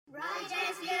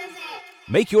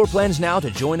Make your plans now to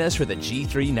join us for the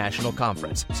G3 National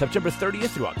Conference, September 30th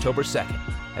through October 2nd,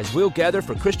 as we'll gather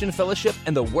for Christian fellowship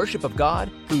and the worship of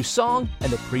God through song and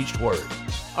the preached word.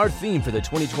 Our theme for the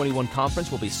 2021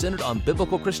 conference will be centered on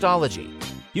biblical Christology.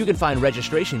 You can find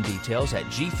registration details at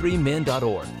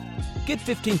g3men.org. Get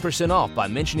 15% off by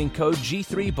mentioning code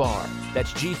G3BAR.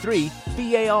 That's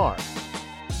G3BAR.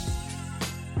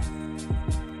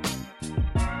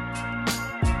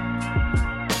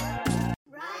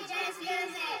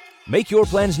 Make your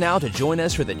plans now to join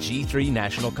us for the G3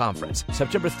 National Conference,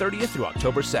 September 30th through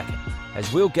October 2nd,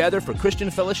 as we'll gather for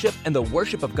Christian fellowship and the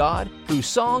worship of God through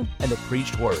song and the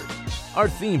preached word. Our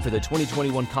theme for the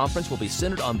 2021 conference will be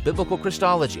centered on biblical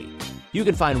Christology. You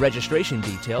can find registration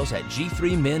details at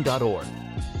g3men.org.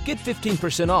 Get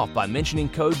 15% off by mentioning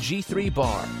code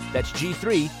G3BAR. That's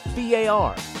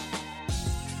G3BAR.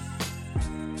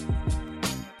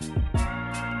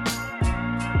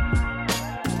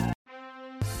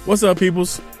 What's up,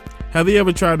 peoples? Have you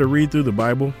ever tried to read through the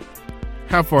Bible?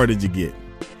 How far did you get?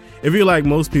 If you're like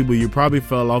most people, you probably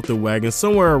fell off the wagon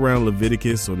somewhere around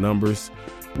Leviticus or Numbers.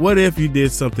 What if you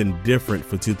did something different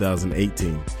for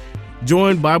 2018?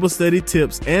 Join Bible Study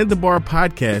Tips and the Bar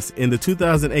Podcast in the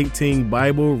 2018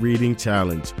 Bible Reading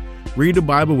Challenge. Read the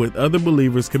Bible with other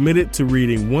believers committed to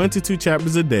reading 1 to 2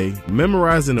 chapters a day,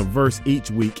 memorizing a verse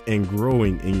each week, and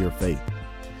growing in your faith.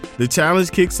 The challenge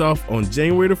kicks off on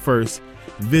January the 1st.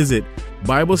 Visit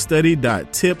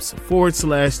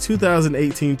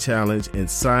BibleStudy.tips/2018 challenge and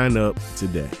sign up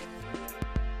today.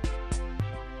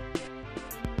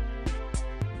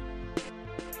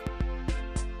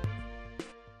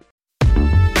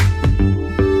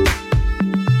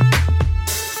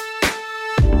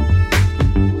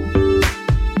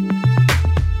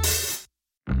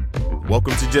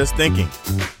 Welcome to Just Thinking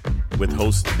with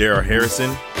hosts Daryl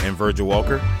Harrison and Virgil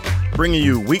Walker, bringing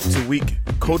you week-to-week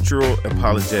cultural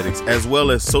apologetics as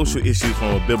well as social issues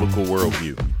from a biblical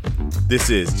worldview. This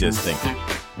is Just Thinking.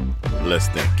 Let's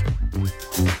think.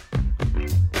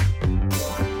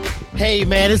 Hey,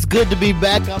 man, it's good to be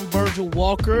back. I'm Virgil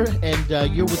Walker, and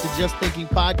you're with the Just Thinking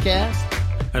podcast.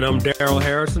 And I'm Daryl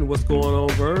Harrison. What's going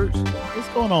on, Virg? What's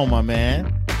going on, my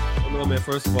man? Well, man,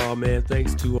 first of all, man,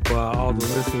 thanks to all the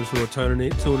listeners who are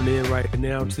tuning in right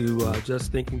now to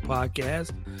Just Thinking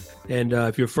podcast. And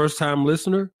if you're a first-time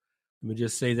listener, let me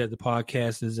just say that the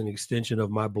podcast is an extension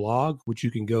of my blog, which you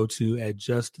can go to at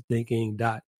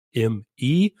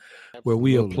justthinking.me, where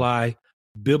we apply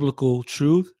biblical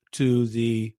truth to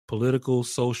the political,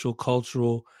 social,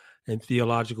 cultural, and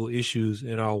theological issues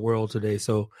in our world today.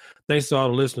 So thanks to all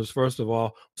the listeners. First of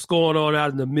all, what's going on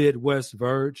out in the Midwest,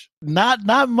 Virg?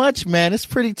 Not much, man. It's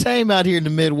pretty tame out here in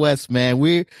the Midwest, man.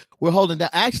 We're holding down.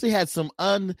 I actually had some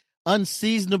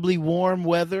unseasonably warm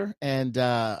weather, and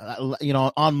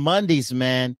on Mondays,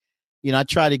 man, I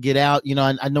try to get out.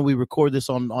 I know we record this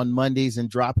on Mondays and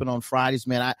drop it on Fridays,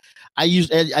 man. I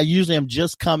usually am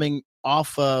just coming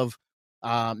off of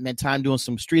time doing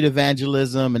some street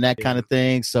evangelism and that kind of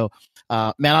thing. So,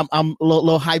 man, I'm a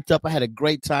little hyped up. I had a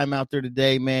great time out there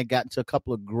today, man. Got into a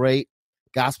couple of great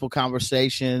gospel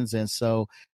conversations, and so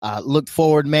looked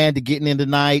forward, man, to getting in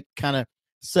tonight, kind of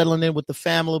settling in with the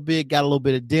family a bit, got a little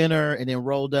bit of dinner, and then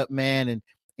rolled up, man, and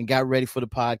got ready for the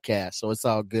podcast. So it's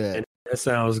all good. That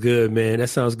sounds good, man. That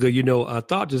sounds good. A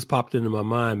thought just popped into my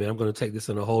mind, man. I'm going to take this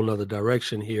in a whole nother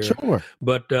direction here. Sure.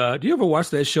 But do you ever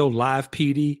watch that show Live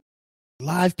PD?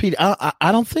 Live PD?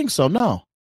 I don't think so, no.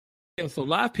 Yeah, so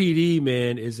Live PD,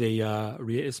 man, is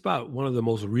it's about one of the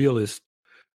most realist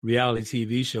reality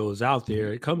TV shows out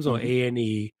there. It comes on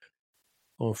A&E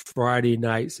on Friday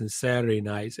nights and Saturday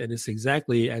nights, and it's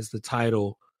exactly as the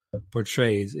title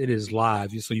portrays. It is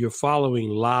live. So you're following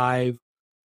live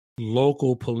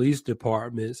local police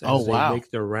departments as they make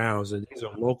their rounds. And these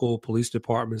are local police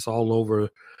departments all over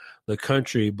the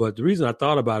country. But the reason I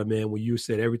thought about it, man, when you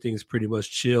said everything's pretty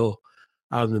much chill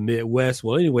out in the Midwest.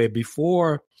 Well, anyway,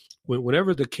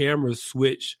 whenever the cameras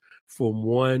switch from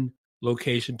one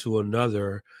location to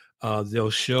another, they'll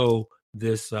show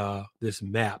this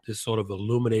map, this sort of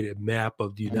illuminated map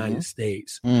of the United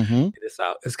States. And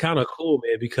it's kind of cool,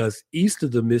 man, because east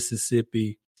of the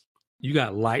Mississippi, you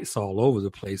got lights all over the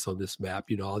place on this map.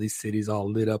 All these cities all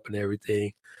lit up and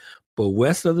everything. But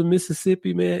west of the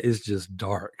Mississippi, man, it's just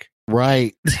dark.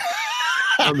 Right.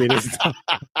 I mean, it's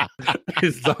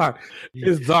dark.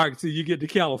 It's dark till you get to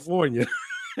California.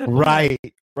 Right.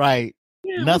 Yeah,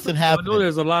 nothing happening. I know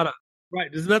there's a lot of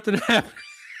there's nothing happening.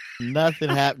 Nothing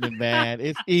happening, man.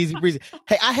 It's easy breezy.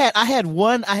 Hey, I had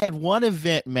one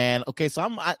event, man. Okay, so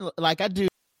I do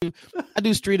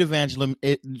do street evangelism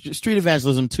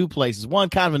 2 places. One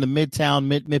kind of in the midtown,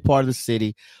 mid part of the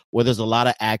city where there's a lot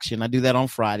of action. I do that on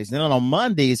Fridays. Then on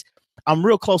Mondays, I'm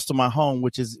real close to my home,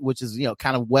 which is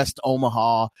kind of West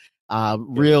Omaha,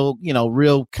 real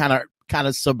kind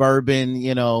of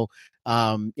suburban,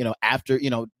 after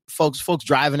folks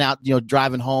driving out,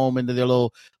 driving home into their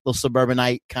little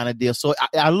suburbanite kind of deal. So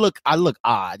I look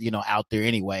odd, out there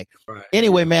anyway. Right.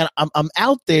 Anyway, man, I'm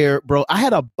out there, bro. I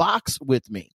had a box with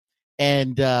me,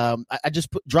 and I just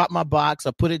dropped my box.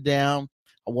 I put it down.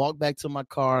 I walked back to my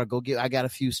car. I got a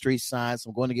few street signs.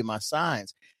 I'm going to get my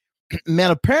signs.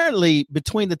 Man, apparently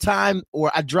between the time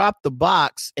where I dropped the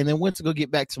box and then went to go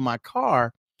get back to my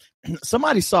car,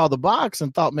 somebody saw the box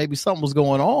and thought maybe something was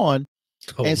going on.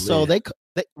 So they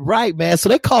right, man. So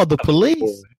they called the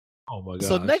police. Oh my God.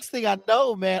 So next thing I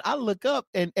know, man, I look up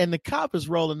and the cop is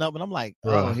rolling up and I'm like,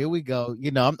 oh, here we go.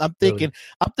 I'm thinking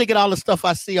all the stuff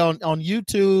I see on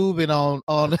YouTube and on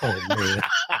Oh man.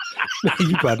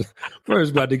 You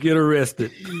about to get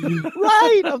arrested.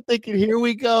 Right. I'm thinking, here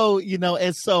we go,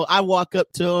 and so I walk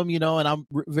up to him, and I'm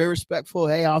very respectful.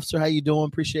 Hey, officer, how you doing?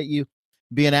 Appreciate you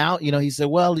being out. He said,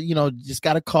 well, just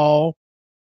got a call.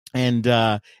 And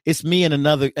it's me and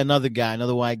another guy,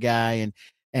 another white guy,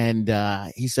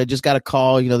 and he said, just got a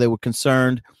call. They were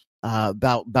concerned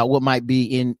about what might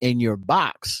be in your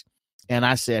box. And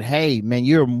I said, hey, man,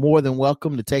 you're more than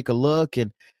welcome to take a look.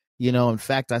 And in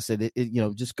fact, I said,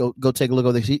 just go take a look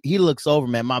over there. He looks over,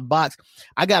 man. My box,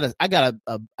 I got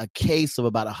a case of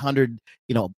about 100,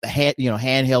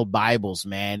 handheld Bibles,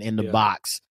 man, in the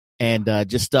box. And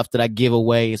just stuff that I give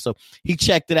away. And so he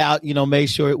checked it out, made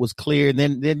sure it was clear. And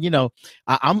then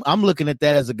I'm looking at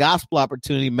that as a gospel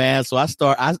opportunity, man. So I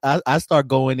start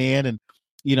going in and,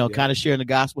 kind of sharing the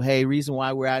gospel. Hey, reason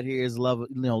why we're out here is love,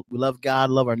 we love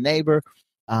God, love our neighbor.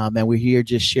 And we're here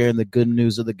just sharing the good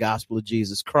news of the gospel of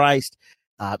Jesus Christ.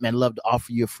 Man, love to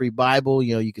offer you a free Bible.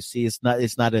 You can see it's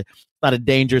not a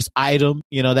dangerous item,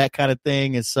 that kind of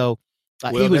thing. And so,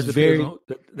 he was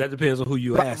that depends on who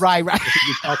you ask. Right. You're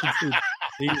talking to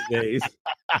these days.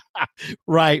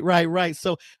 Right.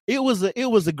 So it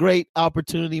was a great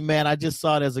opportunity, man. I just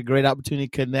saw it as a great opportunity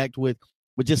to connect with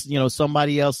just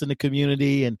somebody else in the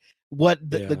community. And what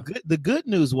the good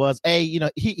news was,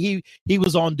 he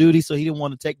was on duty, so he didn't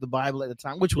want to take the Bible at the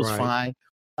time, which was fine.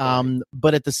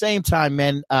 But at the same time,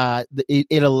 man,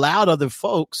 it allowed other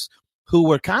folks who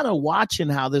were kind of watching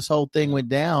how this whole thing went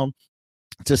down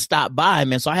to stop by,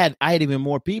 man. So I had even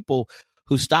more people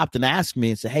who stopped and asked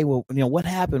me and said, hey, well, what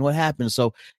happened?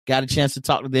 So got a chance to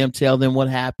talk to them, tell them what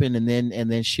happened, and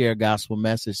then share a gospel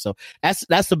message. So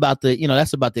that's about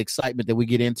the excitement that we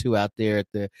get into out there at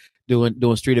the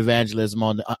doing street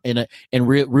evangelism in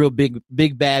real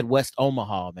big bad West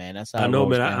Omaha, man. That's how I know,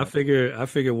 man. I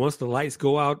figure once the lights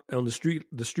go out on the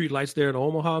street lights there in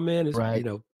Omaha, man, it's right.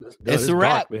 It's a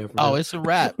wrap, man. It's a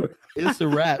wrap. It's a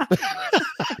wrap.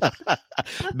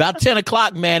 About 10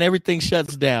 o'clock, man, everything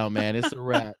shuts down, man. It's a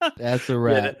wrap. That's a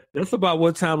wrap. Yeah, that's about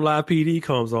what time Live PD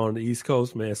comes on the East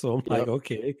Coast, man. So I'm like,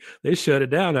 okay, they shut it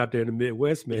down out there in the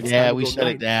Midwest, man. Yeah, we shut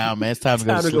it down, man. It's time to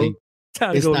go sleep.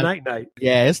 Time to go night.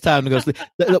 Yeah, it's time to go sleep.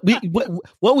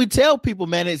 What we tell people,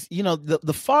 man, is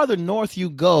the farther north you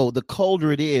go, the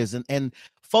colder it is, and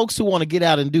folks who want to get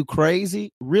out and do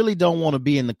crazy really don't want to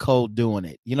be in the cold doing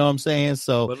it. You know what I'm saying?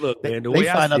 So, but look, man, they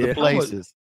find other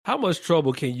places. How much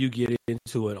trouble can you get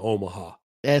into in Omaha?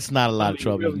 That's not a lot of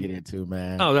trouble you can get into,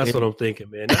 man. Oh, that's what I'm thinking,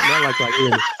 man. Not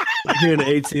like here in the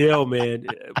ATL, man.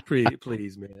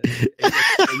 Please, man.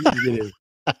 You can get in.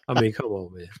 I mean, come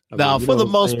on, man. Now, for the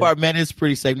most part, man, it's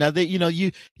pretty safe. Now,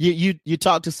 you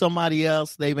talk to somebody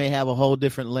else, they may have a whole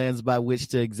different lens by which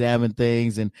to examine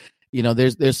things, and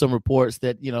there's some reports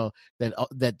that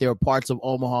that there are parts of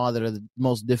Omaha that are the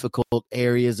most difficult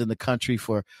areas in the country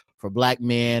for Black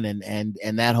men,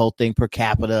 and that whole thing per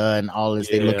capita and all this.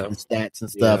 They look at the stats and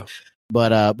stuff.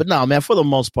 Yeah. But no, man, for the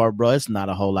most part, bro, it's not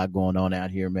a whole lot going on out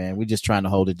here, man. We're just trying to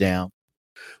hold it down.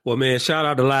 Well, man, shout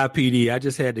out to Live PD. I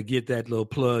just had to get that little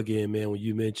plug in, man, when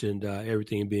you mentioned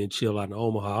everything being chill out in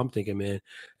Omaha. I'm thinking, man,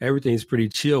 everything's pretty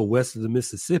chill west of the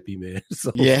Mississippi, man.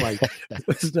 So it's like,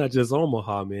 it's not just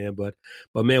Omaha, man. But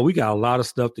man, we got a lot of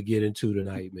stuff to get into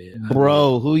tonight, man.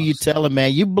 Bro, who you telling,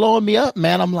 man? You blowing me up,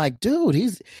 man. I'm like, dude,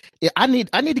 I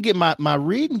need to get my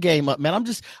reading game up, man.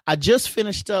 I just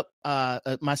finished up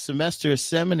my semester of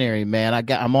seminary, man.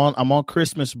 I'm on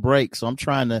Christmas break, so I'm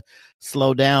trying to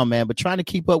slow down, man, but trying to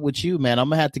keep up with you, man. I'm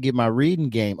gonna have to get my reading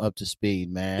game up to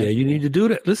speed, man. Yeah, you need to do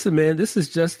that. Listen, man, this is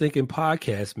Just Thinking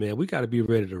podcast, man. We got to be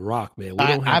ready to rock, man. We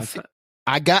don't have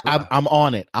I'm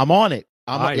on it. I'm on it.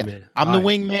 Man. I'm the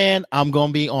wingman. I'm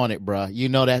gonna be on it, bro. You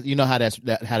know that. You know how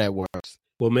that works.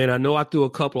 Well, man, I know I threw a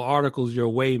couple of articles your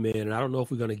way, man, and I don't know if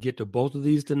we're going to get to both of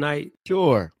these tonight.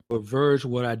 Sure. But Verge,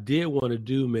 what I did want to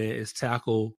do, man, is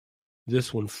tackle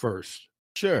this one first.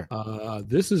 Sure.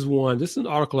 This is an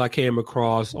article I came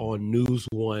across on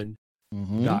newsone.com.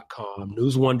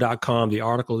 Newsone.com. The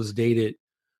article is dated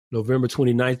November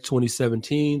 29th,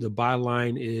 2017. The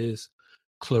byline is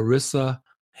Clarissa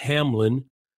Hamlin.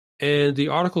 And the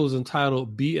article is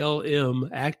entitled BLM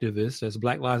Activists, that's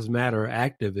Black Lives Matter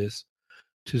activists,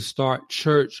 to start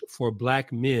church for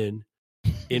Black men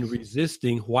in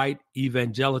resisting white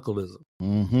evangelicalism.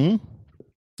 Mm-hmm.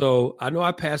 So I know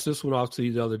I passed this one off to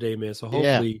you the other day, man. So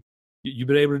hopefully you've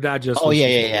been able to digest. Oh,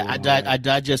 yeah. I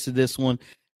digested this one,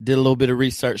 did a little bit of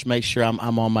research, make sure I'm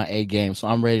on my A game. So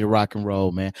I'm ready to rock and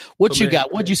roll, man. What you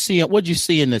got? What'd you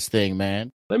see in this thing,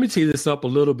 man? Let me tee this up a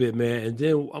little bit, man. And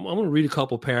then I'm going to read a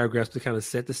couple paragraphs to kind of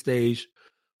set the stage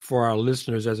for our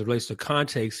listeners as it relates to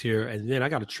context here. And then I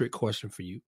got a trick question for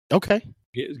you. Okay.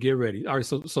 Get ready. All right.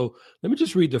 So let me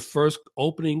just read the first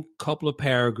opening couple of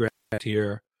paragraphs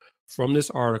here from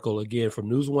this article, again, from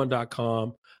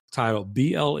newsone.com, titled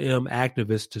BLM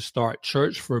Activists to Start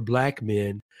Church for Black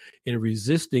Men in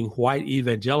Resisting White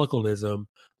Evangelicalism.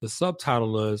 The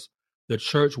subtitle is The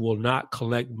Church Will Not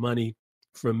Collect Money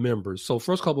from Members. So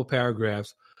first couple of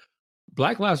paragraphs, a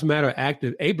Black Lives Matter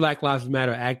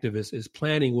activist is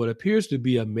planning what appears to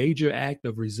be a major act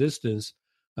of resistance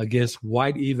against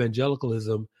white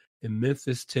evangelicalism in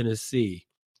Memphis, Tennessee.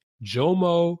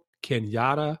 Jomo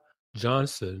Kenyatta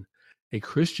Johnson, a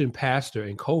Christian pastor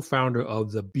and co-founder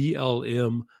of the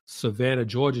BLM Savannah,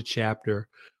 Georgia chapter,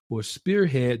 will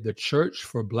spearhead the Church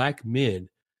for Black Men.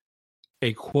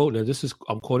 A quote, now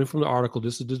I'm quoting from the article,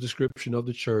 this is the description of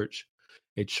the church.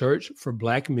 A church for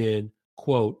Black men,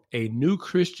 quote, a new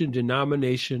Christian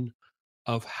denomination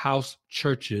of house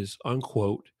churches,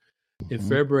 unquote. In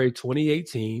February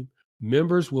 2018,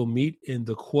 members will meet in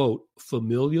the, quote,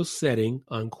 familial setting,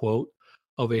 unquote,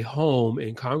 of a home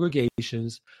in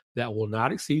congregations that will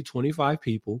not exceed 25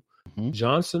 people.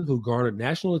 Johnson, who garnered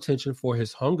national attention for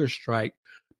his hunger strike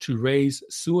to raise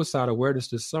suicide awareness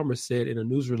this summer, said in a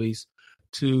news release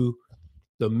to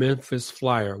the Memphis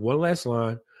Flyer. One last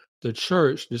line. The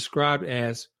church, described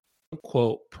as,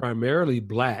 quote, primarily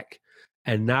Black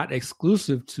and not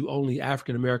exclusive to only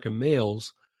African-American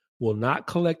males, will not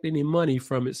collect any money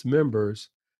from its members,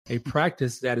 a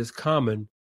practice that is common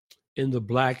in the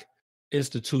Black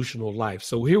institutional life.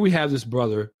 So here we have this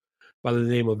brother by the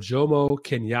name of Jomo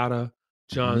Kenyatta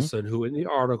Johnson, who in the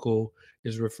article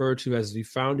is referred to as the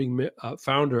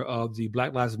founder of the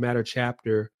Black Lives Matter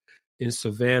chapter in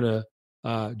Savannah,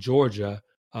 Georgia.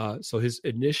 So his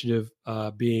initiative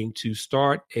being to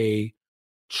start a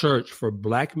church for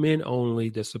Black men only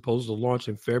that's supposed to launch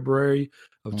in February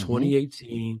of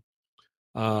 2018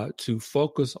 to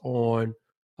focus on,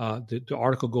 the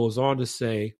article goes on to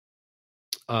say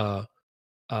that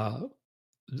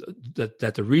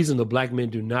the reason the Black men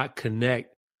do not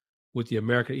connect with the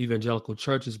American evangelical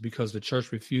church is because the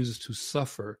church refuses to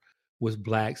suffer with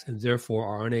Blacks and therefore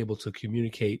are unable to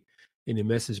communicate any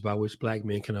message by which Black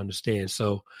men can understand.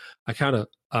 So I kind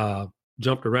of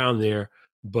jumped around there,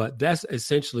 but that's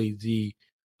essentially the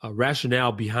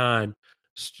rationale behind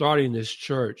starting this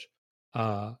church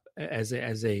as a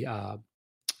I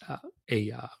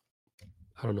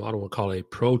don't know, I don't want to call it a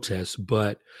protest,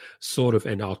 but sort of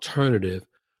an alternative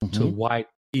to white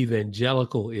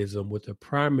evangelicalism, with the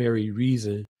primary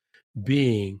reason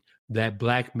being that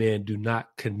Black men do not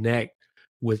connect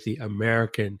with the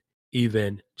American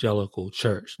evangelical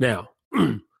church. Now,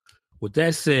 with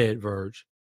that said, Verge,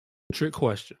 trick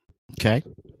question. Okay.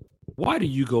 Why do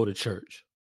you go to church?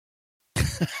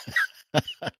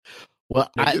 Well,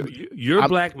 now, you're a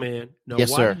Black man. Now,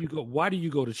 yes, sir. Why do you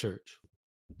go to church?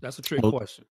 That's a trick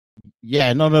question.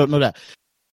 Yeah, no, that.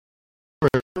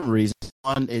 For reasons.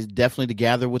 One is definitely to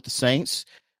gather with the saints,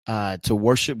 to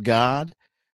worship God.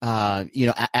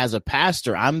 As a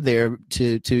pastor, I'm there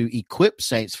to equip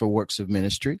saints for works of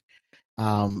ministry.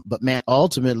 But man,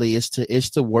 ultimately, it's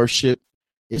to worship.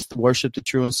 It's to worship the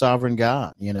true and sovereign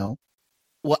God.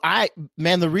 Well,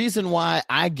 the reason why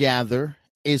I gather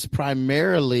is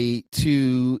primarily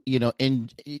to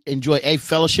enjoy a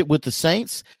fellowship with the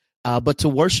saints, but to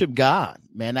worship God.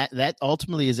 Man, that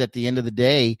ultimately is, at the end of the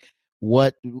day,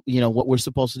 what we're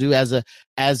supposed to do as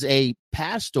a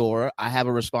pastor. I have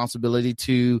a responsibility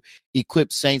to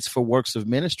equip saints for works of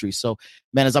ministry. So,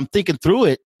 man, as I'm thinking through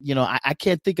it, I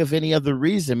can't think of any other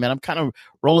reason, man. I'm kind of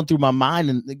rolling through my mind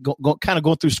and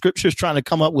going through scriptures, trying to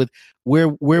come up with where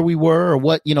we were or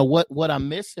what I'm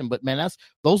missing. But man,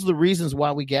 those are the reasons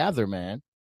why we gather, man.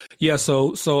 Yeah.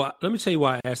 So let me tell you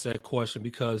why I asked that question,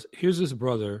 because here's this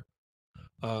brother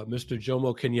Mr.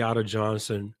 Jomo Kenyatta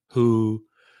Johnson, who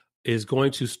is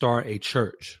going to start a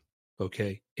church,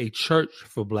 okay? A church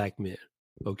for black men,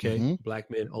 okay? Black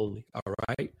men only, all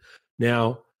right?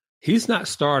 Now, he's not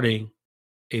starting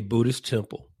a Buddhist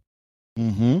temple.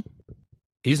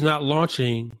 He's not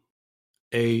launching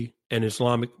an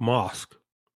Islamic mosque.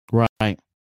 Right.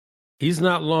 He's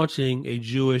not launching a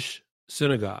Jewish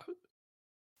synagogue,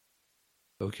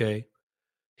 okay?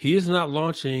 He is not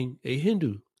launching a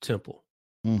Hindu temple,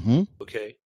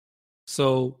 okay?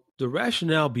 So the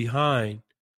rationale behind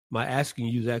my asking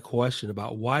you that question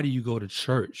about why do you go to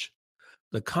church,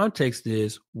 the context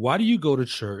is, why do you go to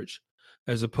church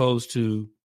as opposed to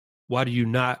why do you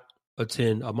not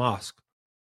attend a mosque?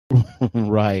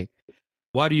 Right.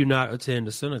 Why do you not attend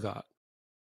a synagogue?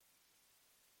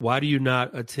 Why do you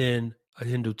not attend a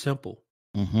Hindu temple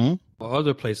or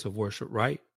other place of worship,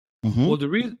 right? Well, the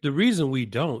reason we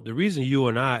don't, the reason you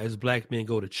and I as black men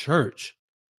go to church,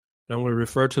 and I'm going to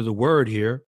refer to the word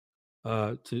here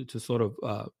to sort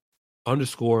of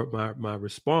underscore my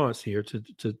response here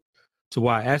to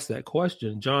why I asked that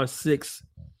question. John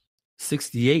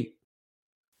 6:68.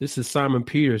 This is Simon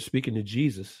Peter speaking to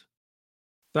Jesus.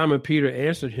 Simon Peter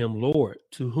answered him, Lord,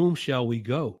 to whom shall we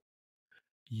go?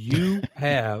 You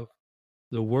have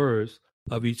the words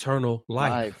of eternal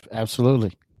life.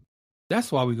 Absolutely. That's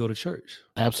why we go to church.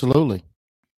 Absolutely.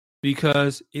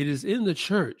 Because it is in the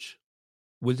church,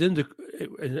 within the,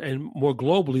 and more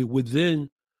globally, within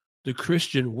the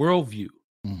Christian worldview,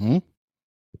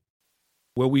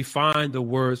 where we find the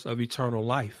words of eternal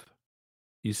life,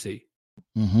 you see.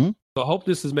 So I hope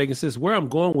this is making sense. Where I'm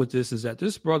going with this is that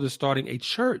this brother is starting a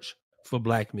church for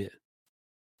black men.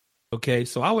 Okay,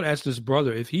 so I would ask this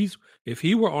brother, if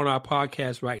he were on our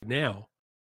podcast right now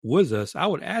with us, I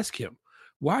would ask him,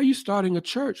 why are you starting a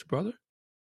church, brother?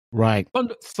 Right.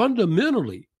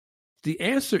 Fundamentally, the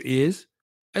answer is,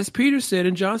 as Peter said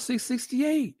in John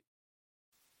 6:68,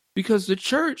 because the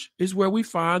church is where we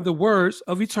find the words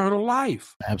of eternal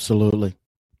life. Absolutely.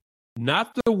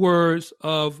 Not the words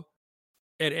of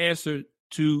an answer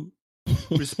to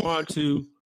respond to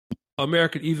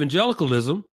American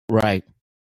evangelicalism. Right.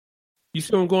 You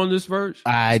see where I'm going this verse?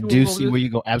 I do see where you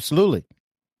go. Absolutely.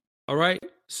 All right.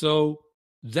 So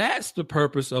that's the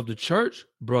purpose of the church,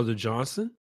 Brother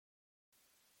Johnson,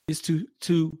 is to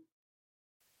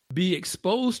be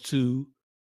exposed to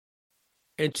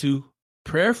and to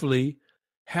prayerfully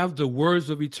have the words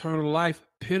of eternal life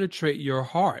penetrate your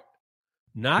heart,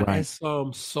 not as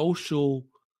some social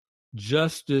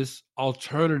justice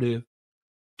alternative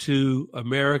to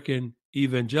American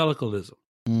evangelicalism.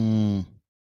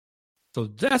 So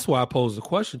that's why I posed the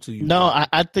question to you. No,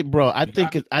 I think, bro,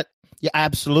 yeah,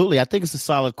 absolutely. I think it's a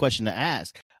solid question to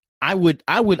ask. I would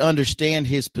understand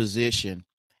his position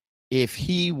if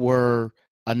he were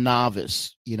a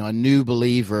novice, a new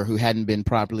believer who hadn't been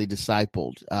properly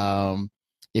discipled.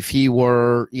 If he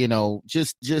were,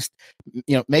 just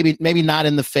maybe not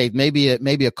in the faith,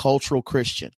 maybe a cultural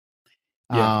Christian.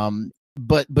 Yeah.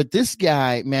 But this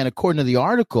guy, man, according to the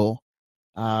article,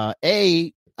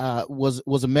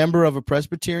 was a member of a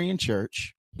Presbyterian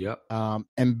church. Yeah.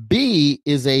 And B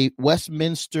is a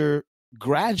Westminster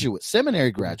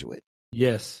seminary graduate.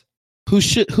 Yes. Who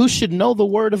should know the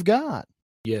word of God.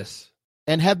 Yes.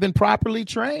 And have been properly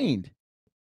trained.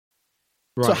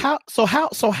 Right. So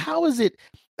how is it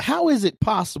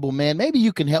possible, man? Maybe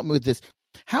you can help me with this.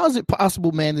 How is it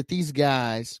possible, man, that these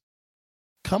guys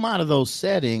come out of those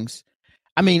settings?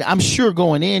 I mean, I'm sure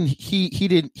going in,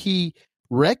 he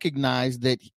recognized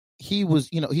that he was,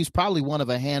 he's probably one of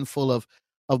a handful of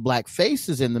black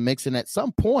faces in the mix, and at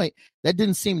some point that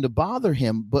didn't seem to bother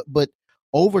him, but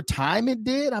over time it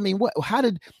did. I mean, how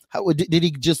did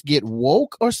he just get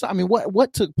woke or something? I mean,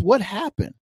 what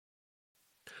happened?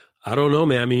 I don't know,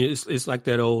 man. I mean, it's like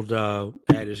that old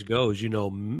adage goes,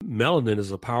 melanin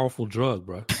is a powerful drug,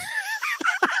 bro.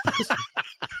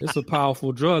 It's a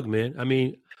powerful drug, man. I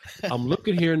mean, I'm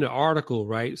looking here in the article,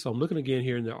 right? So I'm looking again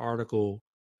here in the article.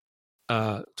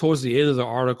 Towards the end of the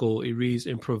article, it reads,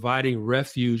 in providing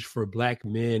refuge for black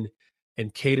men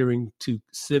and catering to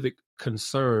civic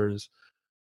concerns,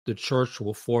 the church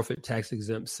will forfeit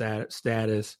tax-exempt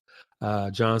status.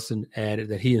 Johnson added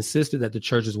that he insisted that the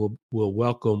churches will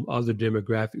welcome other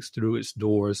demographics through its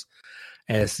doors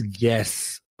as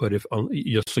guests. But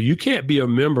so you can't be a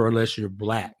member unless you're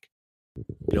black,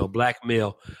 black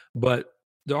male. But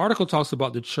the article talks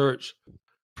about the church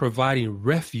providing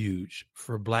refuge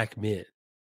for black men.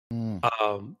 And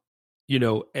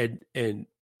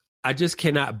I just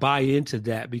cannot buy into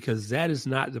that, because that is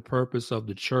not the purpose of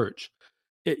the church.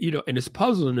 And it's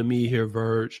puzzling to me here,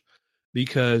 Verge,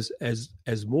 because as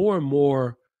more and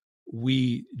more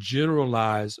we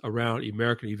generalize around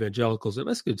American evangelicals, and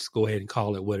let's just go ahead and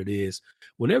call it what it is.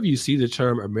 Whenever you see the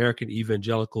term American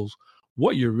evangelicals,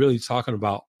 what you're really talking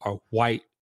about are white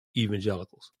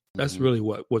evangelicals. That's really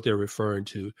what they're referring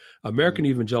to. American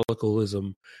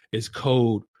evangelicalism is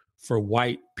code for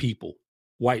white people,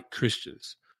 white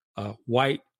Christians,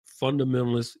 white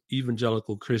fundamentalist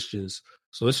evangelical Christians.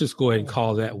 So let's just go ahead and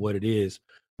call that what it is.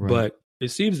 Right. But it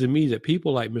seems to me that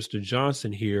people like Mr.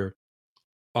 Johnson here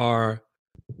are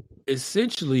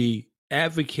essentially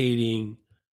advocating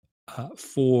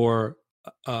for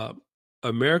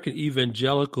American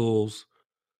evangelicals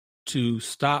to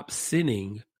stop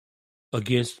sinning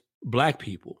against Black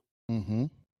people. Mm-hmm.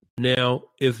 Now,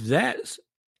 if that's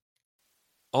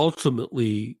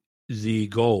ultimately the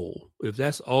goal, if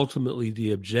that's ultimately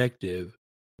the objective,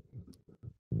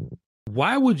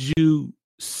 why would you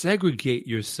segregate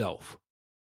yourself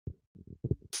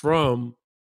from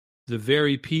the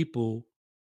very people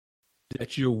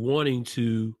that you're wanting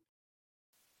to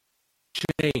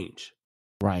change?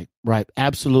 Right.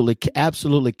 Absolutely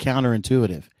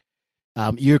counterintuitive.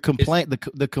 Your complaint,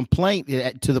 the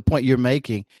complaint, to the point you're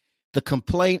making, the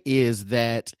complaint is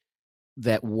that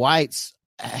whites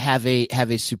have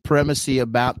a supremacy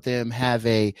about them, have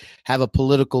a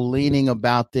political leaning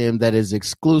about them that is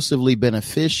exclusively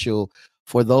beneficial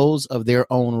for those of their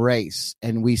own race,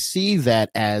 and we see that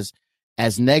as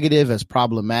negative, as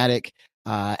problematic,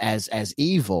 as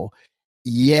evil.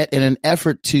 Yet, in an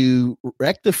effort to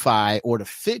rectify or to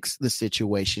fix the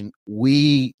situation,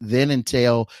 we then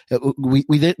we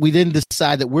then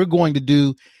decide that we're going to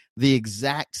do the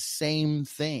exact same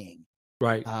thing,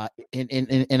 right?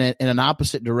 In an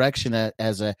opposite direction,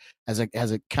 as a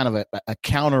kind of a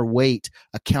counterweight,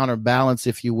 a counterbalance,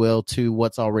 if you will, to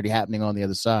what's already happening on the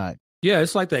other side. Yeah,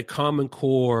 it's like that Common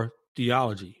Core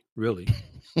theology, really.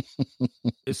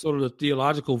 It's sort of the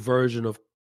theological version of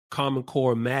Common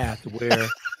Core math, where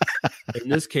in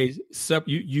this case, it's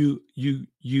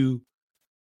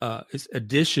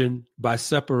addition by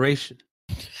separation.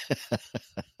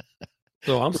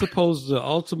 So I'm supposed to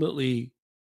ultimately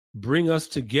bring us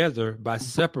together by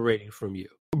separating from you.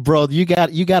 Bro, you got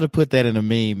to put that in a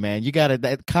meme, man. You got to,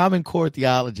 that Common Core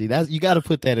theology. You got to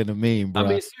put that in a meme, bro. I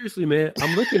mean, seriously, man.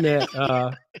 I'm looking at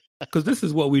because this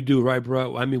is what we do, right,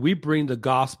 bro? I mean, we bring the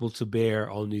gospel to bear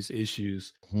on these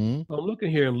issues. Mm-hmm. I'm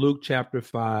looking here in Luke chapter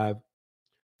 5,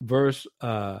 verses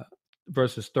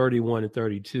 31 and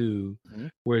 32,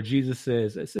 where Jesus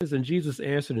says, and Jesus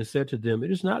answered and said to them,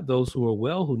 "It is not those who are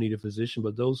well who need a physician,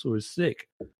 but those who are sick.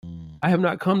 I have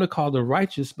not come to call the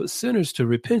righteous, but sinners to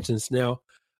repentance." Now,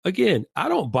 again, I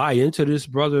don't buy into this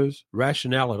brother's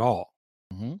rationale at all.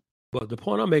 Mm-hmm. But the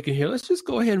point I'm making here, let's just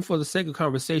go ahead and, for the sake of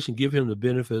conversation, give him the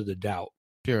benefit of the doubt.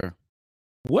 Sure.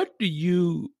 What do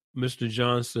you, Mr.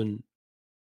 Johnson,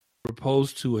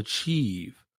 propose to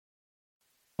achieve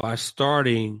by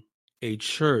starting a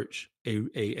church,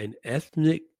 an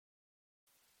ethnic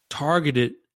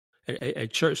targeted, a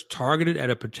church targeted at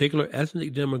a particular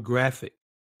ethnic demographic,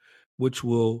 which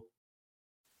will,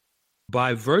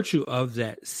 by virtue of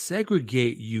that,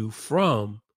 segregate you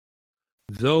from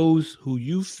those who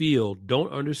you feel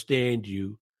don't understand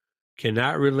you,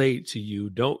 cannot relate to you,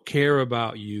 don't care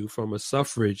about you from a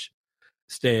suffrage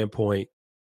standpoint?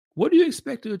 What do you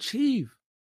expect to achieve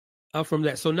from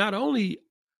that? So not only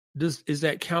is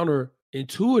that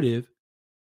counterintuitive,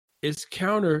 it's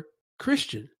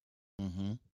counter-Christian.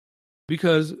 Mm-hmm.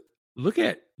 Because look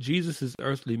at Jesus's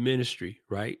earthly ministry,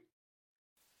 right?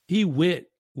 He went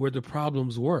where the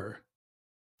problems were.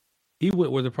 He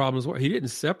didn't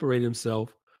separate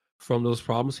himself from those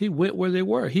problems. He went where they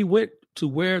were. He went to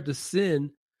where the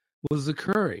sin was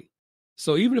occurring.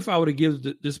 So even if I were to give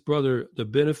this brother the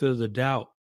benefit of the doubt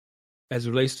as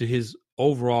it relates to his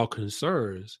overall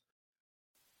concerns,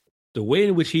 the way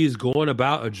in which he is going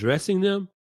about addressing them,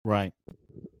 right?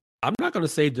 I'm not going to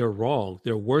say they're wrong.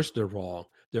 They're worse than wrong.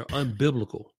 They're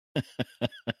unbiblical.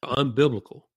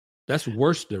 Unbiblical. That's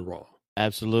worse than wrong.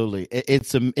 Absolutely.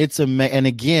 It's and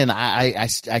again,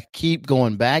 I keep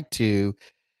going back to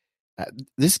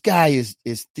this guy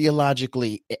is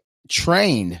theologically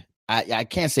trained. I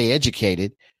can't say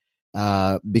educated,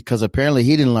 because apparently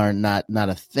he didn't learn not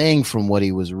a thing from what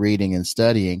he was reading and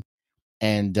studying.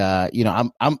 And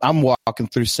I'm walking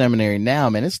through seminary now,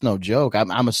 man. It's no joke.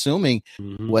 I'm assuming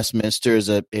Westminster is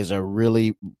a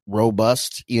really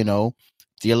robust,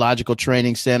 theological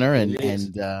training center, and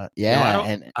I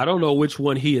don't know which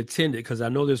one he attended, because I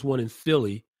know there's one in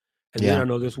Philly, and then I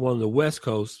know there's one on the West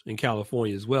Coast in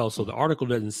California as well. So the article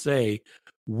doesn't say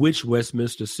which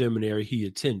Westminster seminary he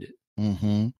attended.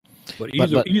 Mm-hmm. But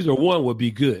either one would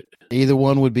be good. Either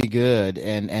one would be good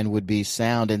and would be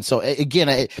sound. And so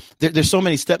again, there's so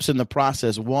many steps in the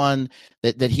process. One,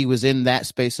 that he was in that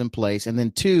space and place, and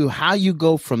then two, how you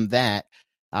go from that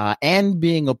and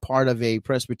being a part of a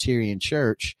Presbyterian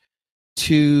church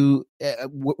to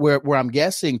where I'm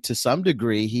guessing to some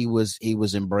degree he was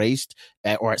embraced,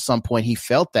 or at some point he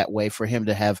felt that way, for him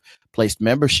to have placed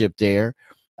membership there,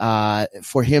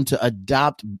 for him to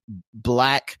adopt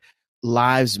Black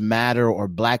Lives Matter or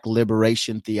Black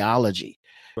liberation theology.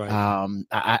 Right.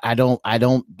 I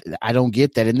don't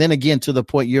get that. And then again, to the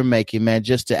point you're making, man,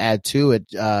 just to add to it,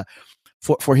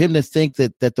 for him to think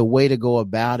that the way to go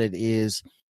about it is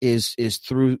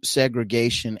through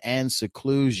segregation and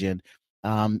seclusion,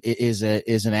 is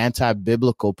an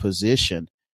anti-biblical position,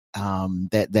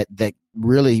 that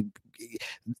really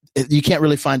you can't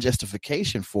really find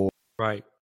justification for. Right.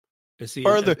 And see,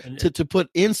 further to put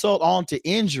insult on to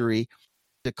injury,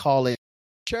 to call it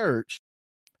church,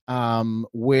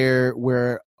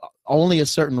 where only a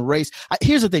certain race.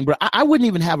 Here's the thing, bro. I wouldn't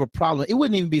even have a problem. It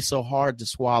wouldn't even be so hard to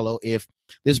swallow if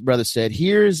this brother said,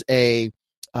 "Here's a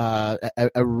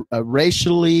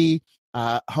racially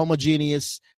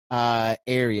homogeneous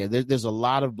area. There's a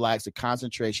lot of Blacks, a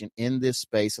concentration in this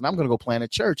space, and I'm going to go plant a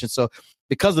church." And so,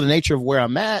 because of the nature of where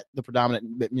I'm at, the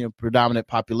predominant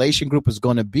population group is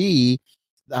going to be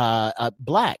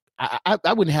Black.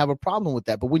 I wouldn't have a problem with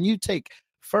that. But when you take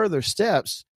further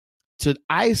steps to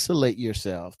isolate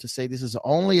yourself, to say this is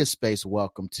only a space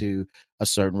welcome to a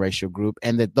certain racial group,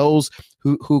 and that those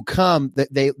who come,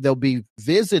 that they'll be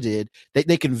visited,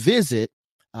 they can visit,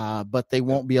 but they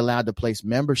won't be allowed to place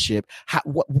membership.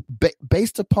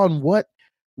 Based upon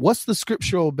what's the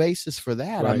scriptural basis for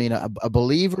that? Right. I mean, a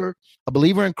believer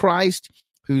in Christ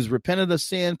who's repented of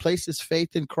sin, placed his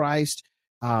faith in Christ,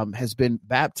 has been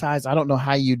baptized. I don't know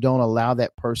how you don't allow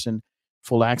that person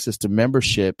full access to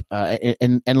membership,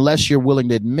 and unless you're willing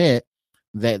to admit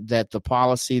that the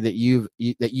policy that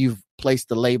you've placed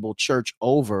the label church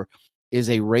over is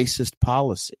a racist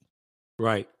policy.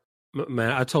 Right.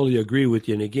 Man, I totally agree with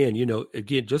you. And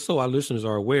again, just so our listeners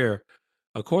are aware,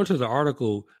 according to the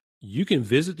article, you can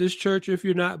visit this church if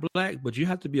you're not Black, but you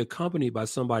have to be accompanied by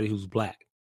somebody who's Black.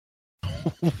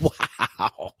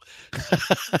 Wow.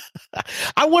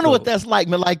 I wonder what that's like,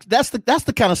 man. Like that's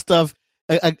the kind of stuff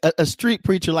a street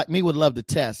preacher like me would love to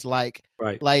test. Like,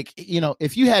 right. Like,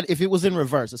 if it was in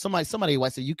reverse, if somebody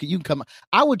would say you can come,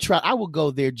 I would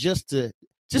go there just to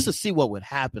see what would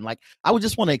happen. Like, I would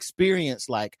just want to experience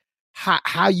like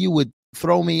how you would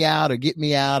throw me out or get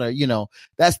me out, or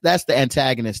that's the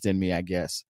antagonist in me, I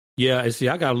guess. Yeah, and see,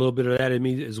 I got a little bit of that in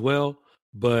me as well.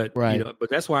 But right. But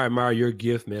that's why I admire your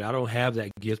gift, man. I don't have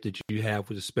that gift that you have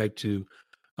with respect to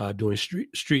doing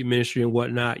street ministry and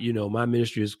whatnot. My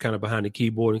ministry is kind of behind the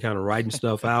keyboard and kind of writing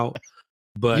stuff out.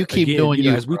 But you keep doing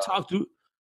you, as we talk through.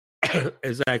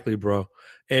 Exactly, bro.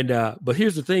 And but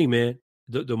here's the thing, man.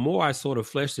 The more I sort of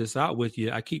flesh this out with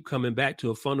you, I keep coming back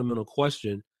to a fundamental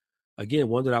question. Again,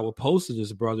 one that I would pose to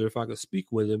this brother if I could speak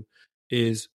with him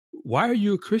is, why are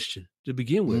you a Christian to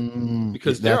begin with?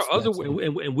 Because there are other,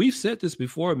 and we've said this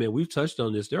before, man. We've touched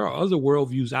on this. There are other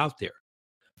worldviews out there,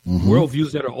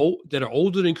 worldviews that are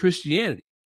older than Christianity.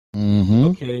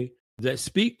 Okay, that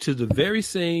speak to the very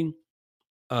same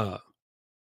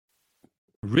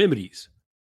remedies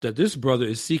that this brother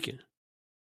is seeking.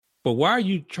 But why are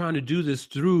you trying to do this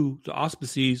through the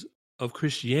auspices of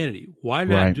Christianity? Why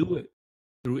not do it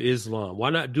through Islam? Why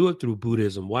not do it through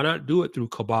Buddhism? Why not do it through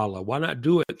Kabbalah? Why not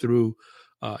do it through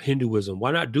Hinduism?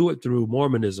 Why not do it through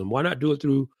Mormonism? Why not do it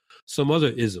through some other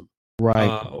ism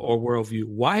or worldview?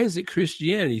 Why is it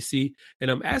Christianity? See, and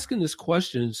I'm asking this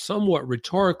question somewhat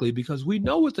rhetorically because we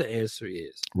know what the answer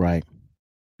is. Right.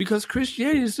 Because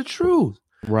Christianity is the truth.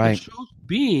 Right. The truth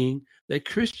being that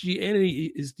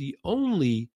Christianity is the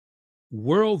only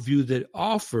worldview that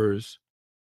offers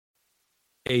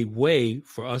a way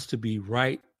for us to be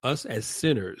right, us as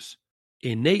sinners,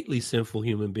 innately sinful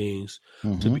human beings,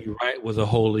 to be right with a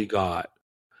holy God.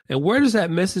 And where does that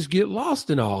message get lost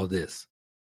in all of this?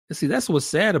 And see, that's what's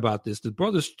sad about this. The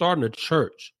brother's starting a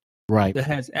church that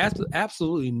has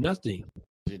absolutely nothing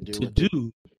to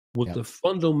do with the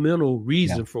fundamental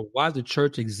reason for why the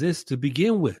church exists to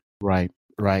begin with. Right.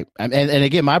 And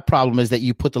again, my problem is that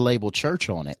you put the label church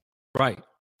on it. Right.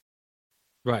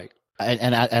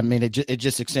 And I mean, it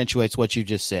just accentuates what you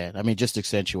just said. I mean, just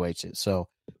accentuates it. So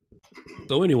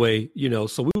anyway,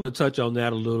 so we want to touch on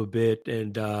that a little bit,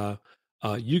 and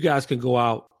you guys can go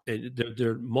out, and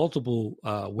there are multiple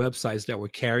websites that were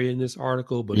carrying this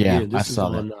article, but again, this is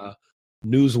on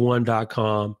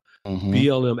newsone.com.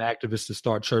 BLM activists to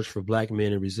start church for black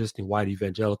men and resisting white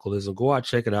evangelicalism. Go out,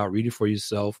 check it out, read it for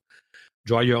yourself,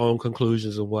 draw your own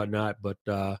conclusions and whatnot. But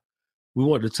we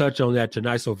wanted to touch on that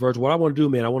tonight. So, Virgil, what I want to do,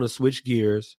 man, I want to switch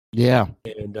gears. Yeah.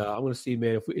 And I want to see,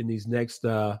 man, if we, in these next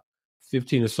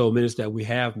 15 or so minutes that we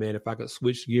have, man, if I could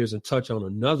switch gears and touch on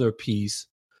another piece,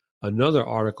 another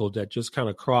article that just kind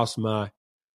of crossed my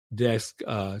desk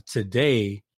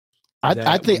today.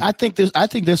 I think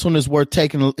this one is worth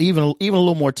taking even a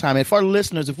little more time. And for our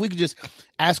listeners, if we could just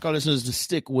ask our listeners to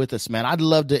stick with us, man, I'd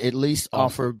love to at least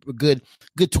offer a good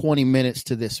 20 minutes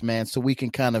to this, man, so we can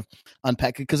kind of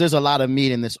unpack it, because there's a lot of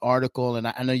meat in this article, and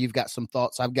I know you've got some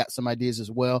thoughts. I've got some ideas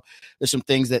as well. There's some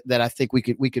things that I think we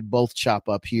could both chop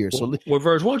up here. Well,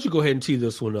 Verge, why don't you go ahead and tee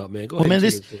this one up, man? Go ahead. Man,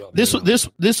 this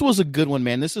was a good one,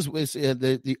 man. This is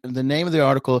the name of the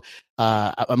article.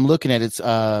 I'm looking at it.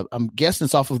 I'm guessing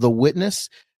it's off of The Witness.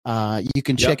 You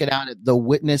can check it out at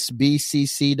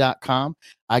thewitnessbcc.com.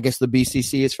 I guess the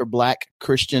BCC is for Black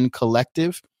Christian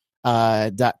Collective.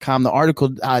 .com. The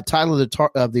article title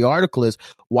of the article is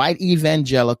 "White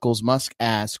Evangelicals Must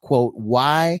Ask, quote,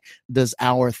 why does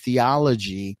our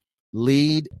theology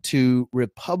lead to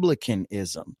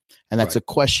republicanism?" And that's a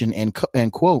question and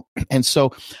quote. And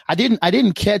so I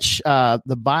didn't catch the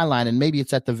byline, and maybe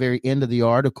it's at the very end of the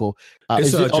article.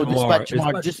 This is Jemar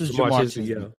Tisby.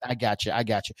 Yeah. I got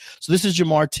you. So this is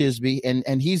Jemar Tisby,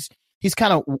 and he's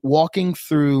kind of walking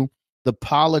through the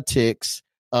politics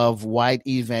of white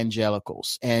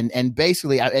evangelicals, and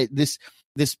basically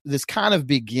this kind of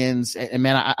begins, and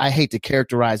man, I hate to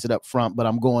characterize it up front, but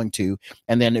I'm going to.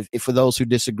 And then if for those who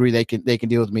disagree, they can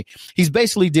deal with me. He's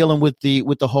basically dealing with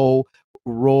the whole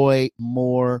Roy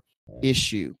Moore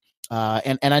issue,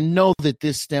 and I know that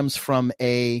this stems from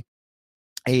a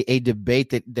debate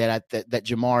that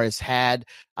Jemar has had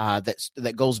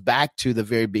that goes back to the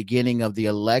very beginning of the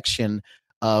election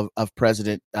of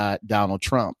President Donald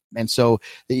Trump. And so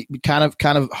kind of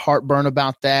heartburn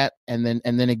about that. And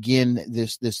then again,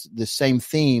 this same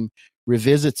theme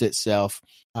revisits itself.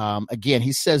 Again,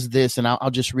 he says this, and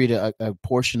I'll just read a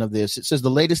portion of this. It says,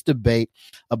 the latest debate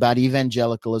about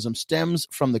evangelicalism stems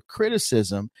from the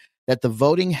criticism that the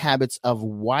voting habits of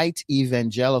white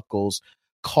evangelicals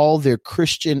call their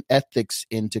Christian ethics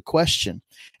into question.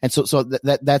 And so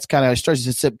that's kind of starts.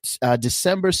 It's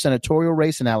December senatorial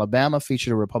race in Alabama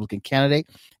featured a Republican candidate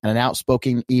and an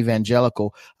outspoken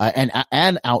evangelical,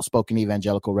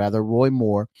 Roy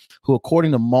Moore, who,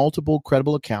 according to multiple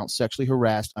credible accounts, sexually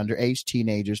harassed underage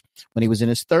teenagers when he was in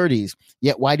his 30s.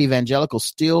 Yet white evangelicals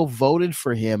still voted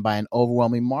for him by an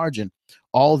overwhelming margin,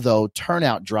 although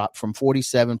turnout dropped from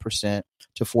 47%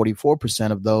 to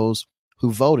 44% of those who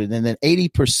voted, and then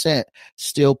 80%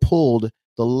 still pulled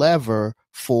the lever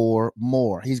for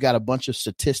Moore. He's got a bunch of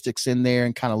statistics in there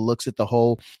and kind of looks at the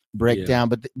whole breakdown,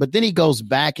 but then he goes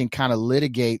back and kind of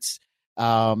litigates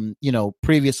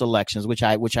previous elections, which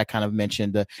I kind of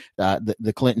mentioned,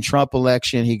 the Clinton-Trump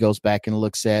election. He goes back and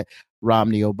looks at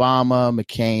Romney-Obama,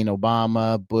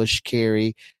 McCain-Obama,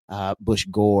 Bush-Kerry,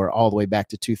 Bush-Gore, all the way back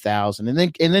to 2000, and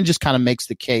then just kind of makes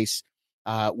the case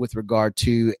with regard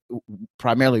to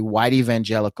primarily white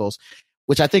evangelicals,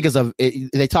 which I think is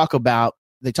they talk about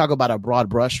a broad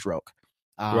brushstroke.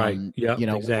 Right. Yeah.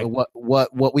 Exactly.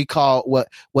 What we call what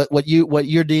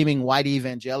you're deeming white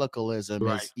evangelicalism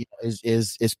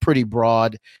is pretty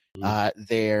broad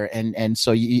there, and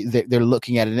so they're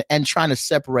looking at it and trying to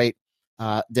separate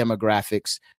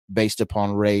demographics based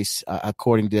upon race,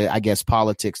 according to, I guess,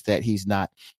 politics that he's not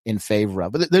in favor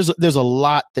of. But there's a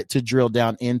lot to drill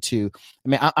down into. I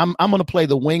mean, I'm going to play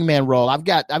the wingman role. I've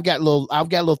got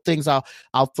little things I'll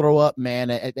throw up, man,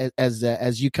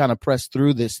 as you kind of press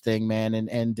through this thing, man.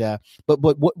 But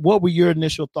what were your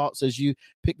initial thoughts as you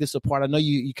picked this apart? I know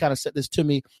you kind of said this to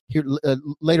me here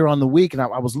later on the week, and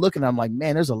I was looking. I'm like,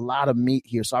 man, there's a lot of meat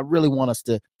here, so I really want us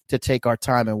to take our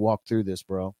time and walk through this,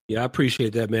 bro. Yeah, I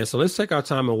appreciate that, man. So let's take our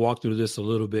time and walk through this a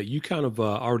little bit. You kind of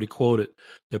already quoted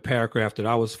the paragraph that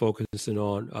I was focusing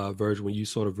on, Virgil, when you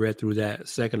sort of read through that a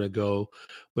second ago.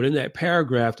 But in that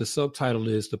paragraph, the subtitle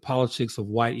is "The Politics of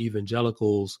White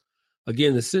Evangelicals."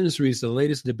 Again, the sentence reads, the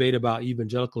latest debate about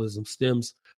evangelicalism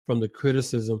stems from the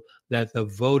criticism that the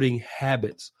voting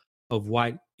habits of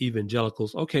white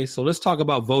evangelicals. Okay, so let's talk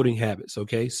about voting habits,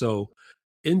 okay? So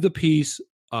in the piece,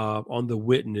 on The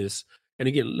Witness. And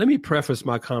again, let me preface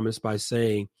my comments by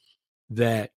saying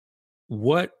that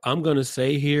what I'm going to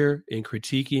say here in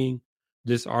critiquing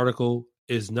this article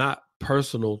is not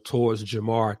personal towards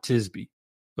Jemar Tisby.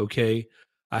 Okay.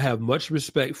 I have much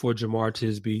respect for Jemar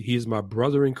Tisby. He is my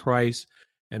brother in Christ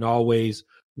and always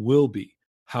will be.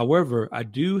 However, I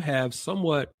do have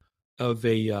somewhat of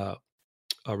a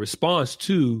response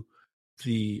to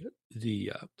the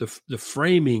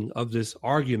framing of this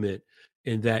argument,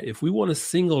 in that if we want to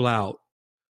single out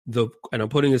and I'm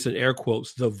putting this in air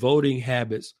quotes, the voting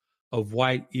habits of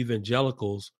white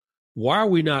evangelicals, why are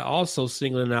we not also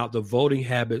singling out the voting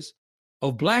habits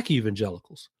of black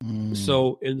evangelicals?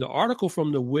 So in the article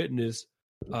from The Witness,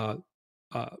 Mr.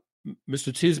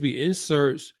 Tisby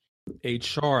inserts a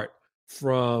chart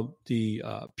from the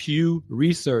Pew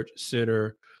Research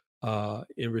Center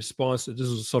in response to, this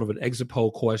was sort of an exit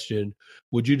poll question: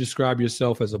 would you describe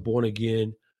yourself as a born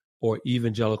again or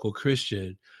evangelical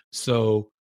Christian? So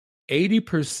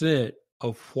 80%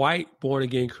 of white born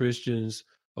again Christians,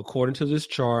 according to this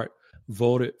chart,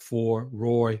 voted for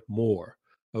Roy Moore.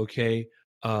 Okay.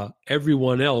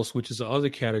 Everyone else, which is the other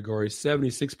category,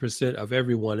 76% of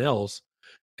everyone else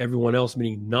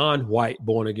meaning non-white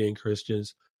born again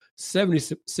Christians,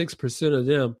 76% of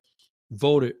them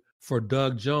voted for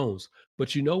Doug Jones.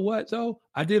 But you know what, though?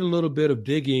 I did a little bit of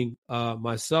digging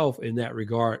myself in that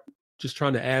regard, just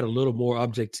trying to add a little more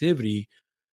objectivity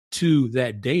to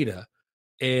that data.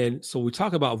 And so we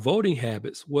talk about voting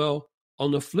habits. Well,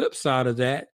 on the flip side of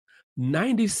that,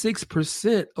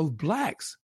 96% of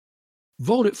blacks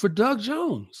voted for Doug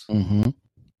Jones.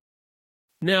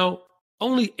 Now,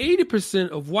 only 80%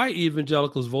 of white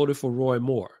evangelicals voted for Roy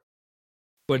Moore,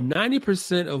 but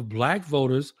 90% of black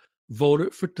voters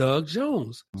voted for Doug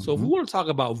Jones. So if we want to talk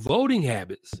about voting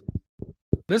habits,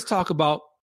 let's talk about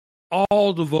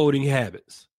all the voting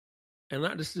habits and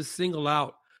not just to single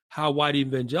out how white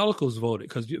evangelicals voted.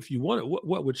 Because if you want it,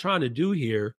 what we're trying to do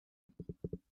here,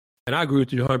 and I agree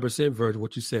with you 100%, Virgil,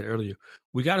 what you said earlier,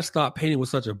 we got to stop painting with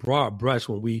such a broad brush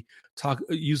when we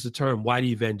use the term white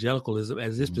evangelicalism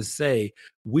as if to say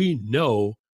we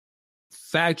know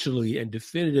factually and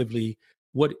definitively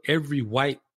what every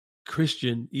white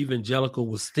Christian evangelical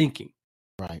was thinking,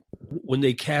 right, when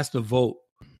they cast a vote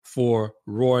for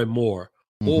Roy Moore.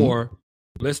 Or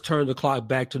let's turn the clock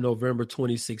back to November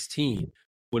 2016,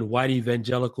 when white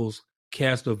evangelicals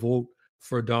cast a vote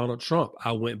for Donald Trump.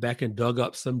 I went back and dug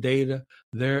up some data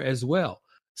there as well.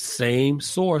 Same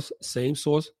source,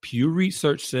 Pew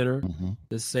Research Center,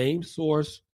 the same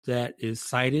source that is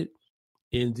cited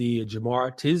in the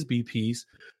Jemar Tisby piece.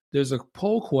 There's a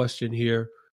poll question here,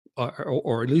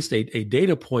 or at least a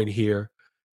data point here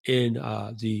in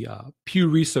the Pew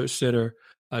Research Center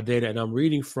data, and I'm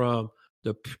reading from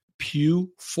the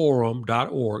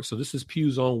pewforum.org. So this is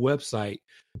Pew's own website.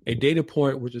 A data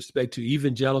point with respect to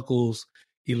evangelicals'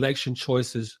 election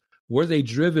choices: were they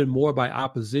driven more by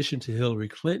opposition to Hillary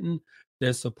Clinton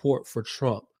than support for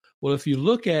Trump? Well, if you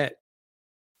look at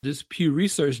this Pew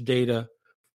Research data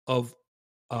of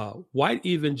white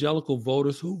evangelical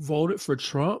voters who voted for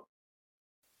Trump,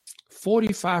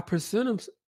 45%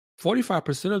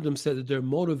 of them said that their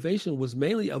motivation was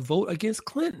mainly a vote against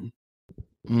Clinton.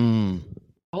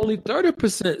 Only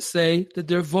 30% say that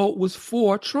their vote was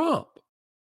for Trump.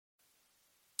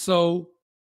 So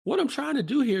what I'm trying to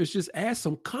do here is just add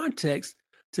some context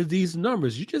to these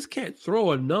numbers. You just can't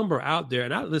throw a number out there.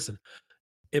 And listen,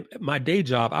 my day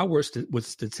job, I work with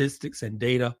statistics and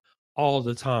data all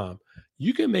the time.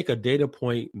 You can make a data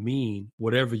point mean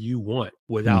whatever you want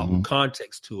without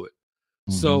context to it.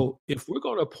 So if we're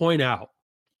going to point out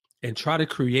and try to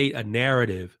create a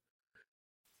narrative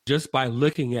just by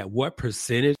looking at what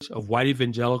percentage of white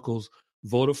evangelicals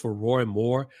voted for Roy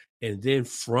Moore, and then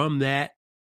from that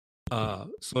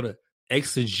sort of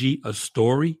exegete a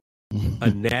story,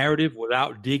 a narrative,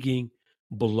 without digging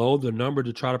below the number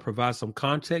to try to provide some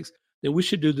context, then we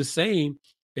should do the same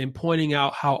in pointing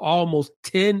out how almost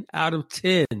 10 out of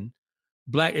 10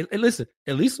 black, and listen,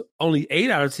 at least only 8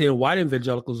 out of 10 white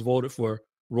evangelicals voted for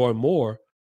Roy Moore,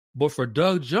 but for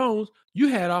Doug Jones, you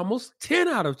had almost 10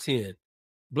 out of 10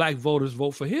 black voters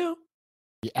vote for him.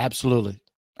 Yeah, absolutely.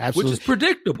 Which is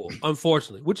predictable,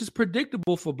 unfortunately, which is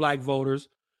predictable for black voters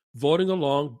voting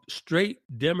along straight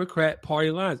Democrat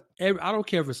Party lines. I don't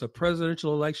care if it's a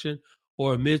presidential election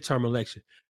or a midterm election.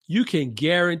 You can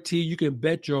guarantee, you can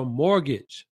bet your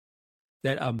mortgage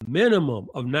that a minimum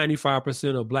of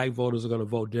 95% of black voters are going to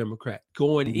vote Democrat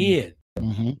going in.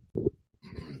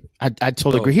 I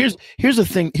totally agree. Here's the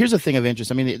thing. Here's a thing of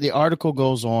interest. I mean, the article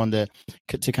goes on to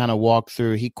kind of walk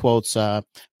through. He quotes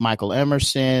Michael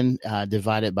Emerson,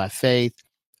 Divided by Faith,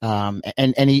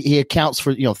 and he accounts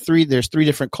for there's three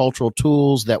different cultural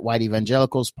tools that white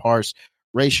evangelicals parse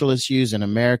racial issues in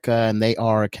America, and they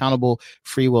are accountable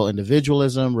free will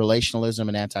individualism, relationalism,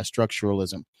 and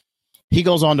anti-structuralism. He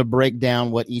goes on to break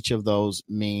down what each of those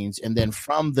means, and then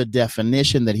from the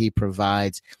definition that he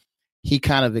provides, he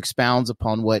kind of expounds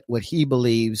upon what he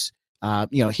believes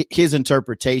his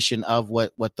interpretation of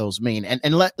what those mean. And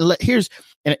here's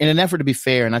in an effort to be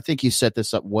fair, and I think you set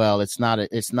this up well. It's not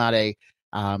a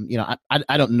I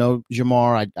don't know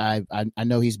Jamar. I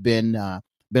know he's been on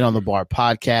the Bar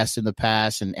podcast in the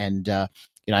past, and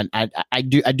I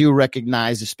do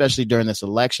recognize, especially during this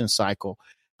election cycle,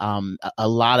 a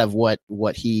lot of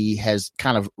what he has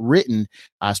kind of written,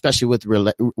 especially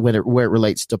where it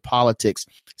relates to politics,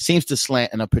 seems to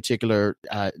slant in a particular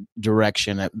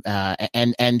direction,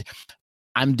 and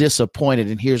I'm disappointed,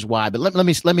 and here's why. But let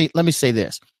me say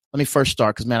this. Let me first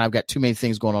start, because, man, I've got too many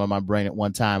things going on in my brain at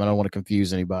one time. I don't want to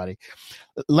confuse anybody.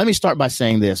 Let me start by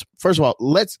saying this. First of all,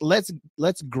 let's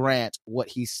grant what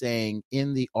he's saying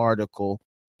in the article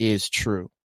is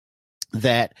true,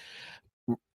 that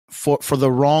for the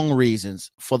wrong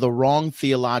reasons, for the wrong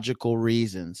theological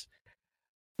reasons,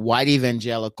 white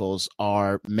evangelicals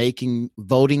are making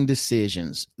voting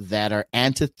decisions that are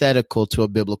antithetical to a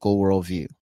biblical worldview.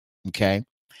 Okay.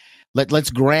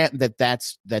 Let's grant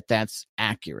that's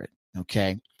accurate.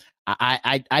 Okay.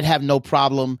 I'd have no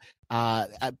problem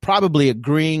probably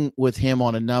agreeing with him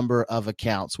on a number of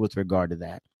accounts with regard to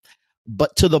that.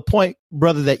 But to the point,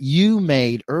 brother, that you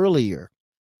made earlier,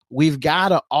 we've got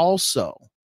to also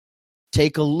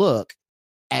take a look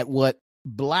at what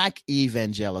black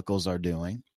evangelicals are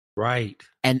doing. Right.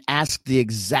 And ask the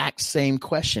exact same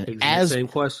question. As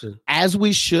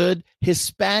we should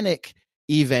Hispanic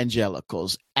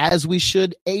evangelicals, as we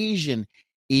should Asian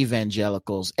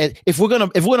evangelicals. And if we're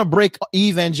gonna break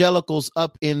evangelicals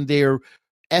up in their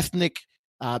ethnic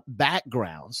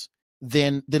backgrounds,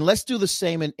 then let's do the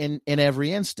same in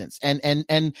every instance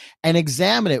and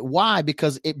examine it. Why?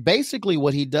 Because it basically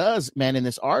what he does, man, in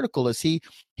this article is he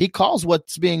calls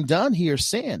what's being done here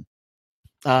sin.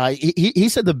 He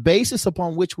said the basis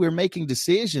upon which we're making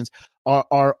decisions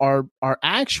are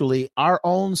actually our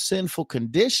own sinful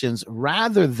conditions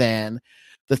rather than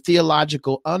the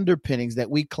theological underpinnings that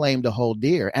we claim to hold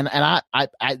dear. And I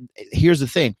here's the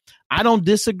thing. I don't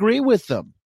disagree with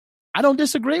them.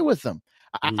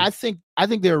 I think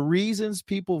there are reasons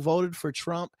people voted for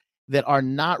Trump that are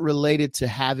not related to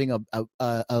having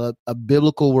a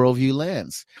biblical worldview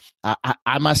lens.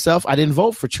 I myself, I didn't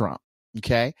vote for Trump.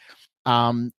 Okay.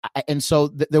 And so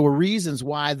there were reasons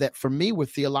why that for me were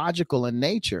theological in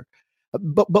nature,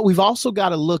 but we've also got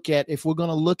to look at, if we're going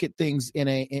to look at things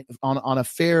on a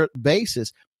fair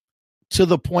basis, to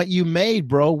the point you made,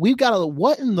 bro, we've got to,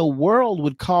 what in the world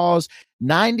would cause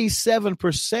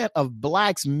 97% of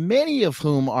blacks, many of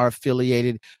whom are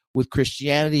affiliated with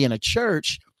Christianity in a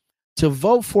church, to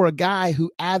vote for a guy who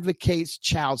advocates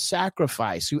child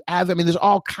sacrifice, there's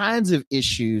all kinds of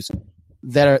issues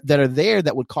that are there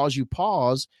that would cause you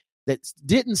pause that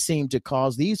didn't seem to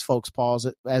cause these folks pause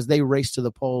as they race to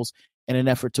the polls in an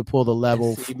effort to pull the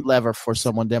lever for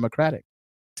someone Democratic.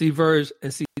 See, Verge,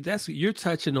 and see, you're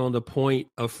touching on the point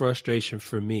of frustration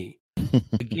for me.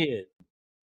 Again,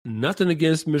 nothing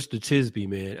against Mr. Tisby,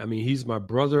 man. I mean, he's my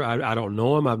brother. I don't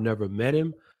know him. I've never met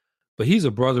him, but he's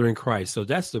a brother in Christ. So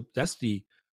that's the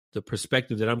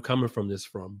perspective that I'm coming from this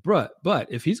from. But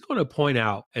if he's going to point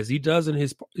out, as he does in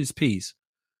his piece,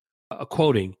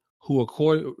 quoting,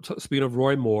 speaking of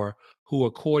Roy Moore, who,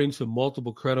 according to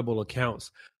multiple credible accounts,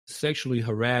 sexually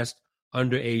harassed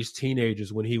underage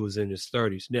teenagers when he was in his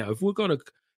 30s. Now, if we're going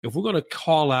to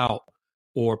call out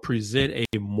or present a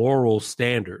moral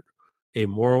standard, a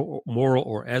moral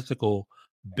or ethical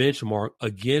benchmark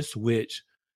against which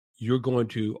you're going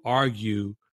to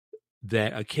argue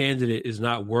that a candidate is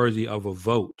not worthy of a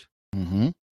vote,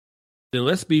 then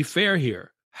let's be fair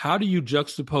here. How do you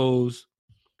juxtapose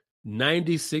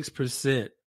 96%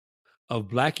 of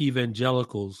black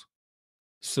evangelicals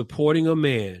supporting a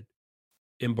man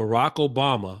in Barack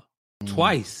Obama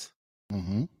twice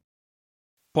in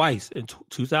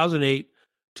 2008,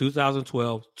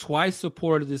 2012, twice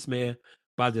supported this man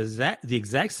by the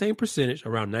exact same percentage,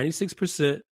 around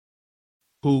 96%,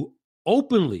 who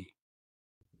openly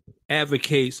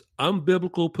advocates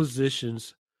unbiblical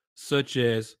positions such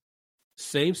as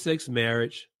same-sex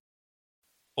marriage,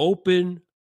 open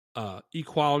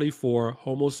equality for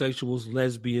homosexuals,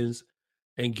 lesbians,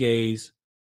 and gays,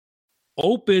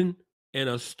 open and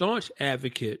a staunch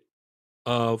advocate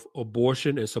of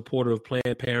abortion and supporter of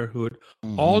Planned Parenthood,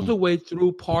 all the way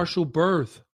through partial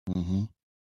birth.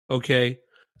 Okay,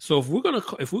 so if we're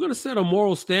gonna set a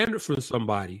moral standard for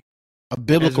somebody, a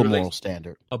biblical moral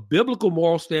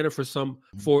standard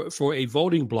for for a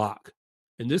voting bloc,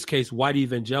 in this case, white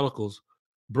evangelicals,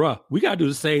 bruh, we gotta do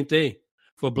the same thing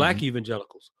for black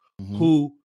evangelicals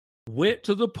who went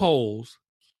to the polls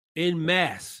in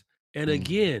mass, and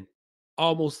again,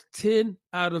 almost 10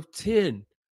 out of 10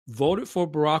 voted for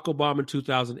Barack Obama in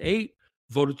 2008,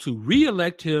 voted to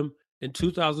re-elect him in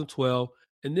 2012,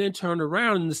 and then turned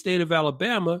around in the state of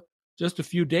Alabama just a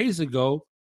few days ago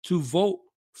to vote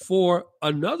for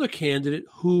another candidate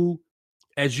who,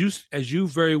 as you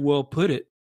very well put it,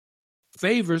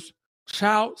 favors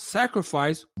child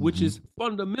sacrifice, which is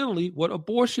fundamentally what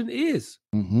abortion is.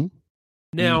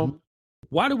 Now,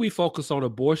 why do we focus on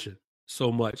abortion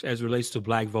so much as it relates to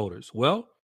Black voters? Well,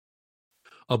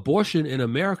 abortion in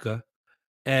America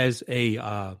as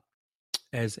a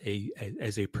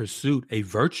pursuit, a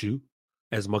virtue,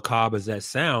 as macabre as that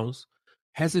sounds,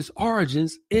 has its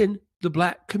origins in the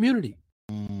Black community.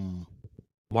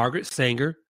 Margaret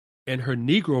Sanger and her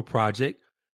Negro Project,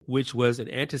 which was an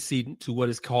antecedent to what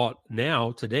is called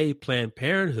now, today, Planned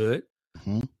Parenthood.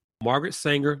 Margaret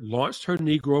Sanger launched her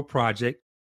Negro Project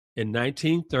in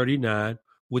 1939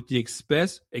 with the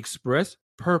express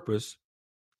purpose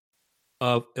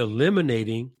of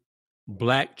eliminating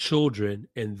Black children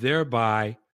and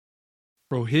thereby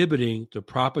prohibiting the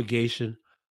propagation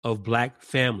of Black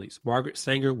families. Margaret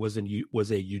Sanger was a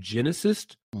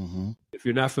eugenicist. If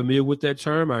you're not familiar with that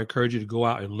term, I encourage you to go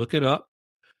out and look it up.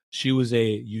 She was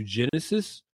a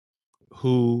eugenicist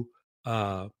who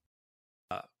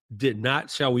did not,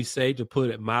 shall we say, to put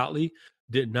it mildly,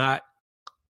 did not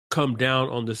come down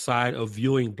on the side of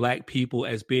viewing Black people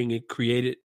as being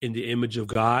created in the image of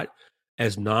God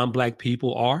as non-Black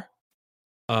people are.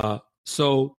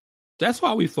 So that's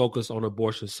why we focus on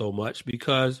abortion so much,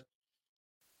 because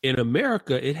in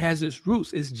America, it has its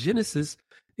roots, its genesis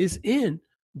is in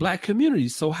Black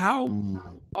communities. So how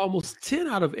almost 10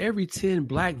 out of every 10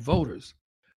 Black voters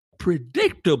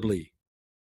predictably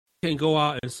can go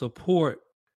out and support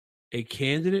a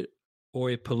candidate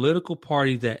or a political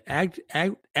party that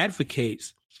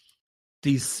advocates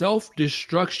the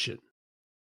self-destruction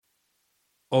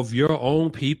of your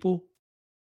own people,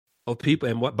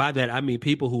 and what by that I mean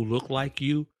people who look like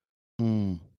you.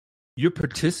 You're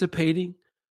participating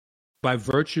by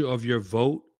virtue of your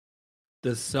vote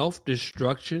the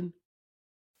self-destruction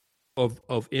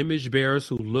of image bearers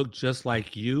who look just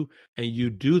like you, and you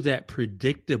do that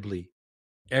predictably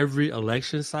every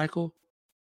election cycle.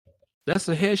 That's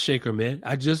a head shaker, man.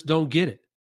 I just don't get it.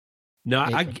 Now,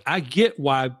 I get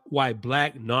why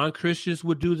Black non-Christians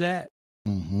would do that.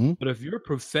 But if you're a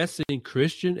professing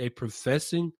Christian, a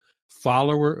professing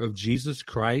follower of Jesus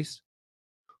Christ,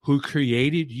 who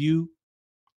created you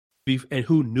and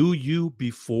who knew you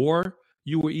before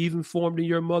you were even formed in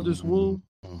your mother's womb,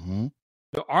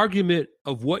 the argument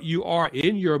of what you are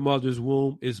in your mother's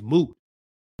womb is moot.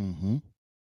 Absolutely.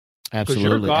 Because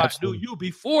your God knew you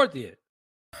before then.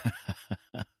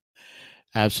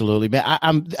 Absolutely,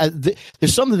 man.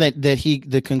 There's something that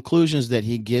the conclusions that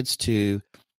he gets to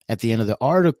at the end of the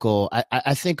article,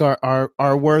 I think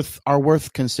are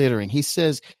worth considering. He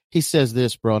says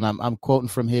this, bro, and I'm quoting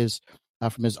from his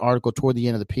article toward the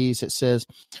end of the piece. It says,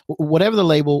 whatever the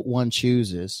label one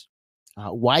chooses,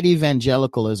 white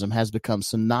evangelicalism has become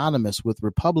synonymous with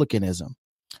republicanism.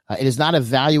 It is not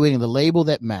evaluating the label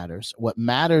that matters. What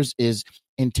matters is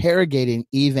interrogating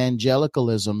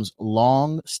evangelicalism's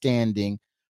long-standing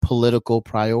political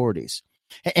priorities.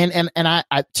 And I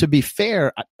to be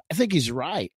fair, I think he's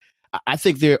right. I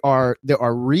think there are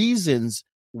reasons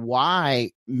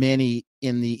why many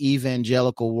in the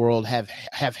evangelical world have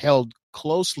held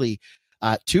closely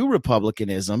to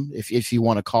republicanism, if you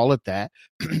want to call it that.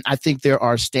 I think there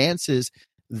are stances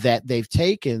that they've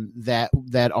taken that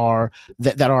are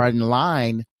in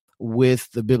line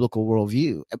with the biblical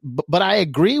worldview. But I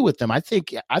agree with them. I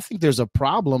think there's a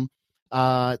problem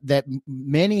that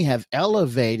many have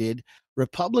elevated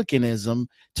republicanism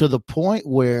to the point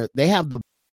where they have the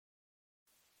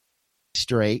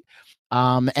straight.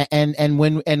 And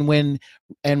when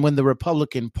the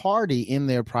Republican Party in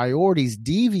their priorities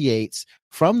deviates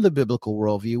from the biblical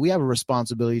worldview, we have a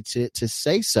responsibility to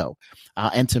say so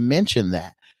and to mention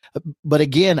that. But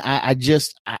again, I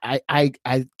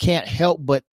can't help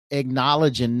but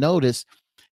acknowledge and notice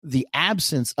the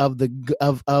absence of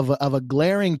a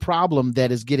glaring problem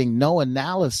that is getting no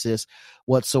analysis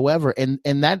whatsoever, and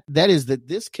that is that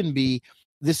this can be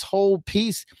this whole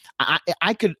piece.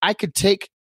 I could take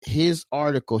his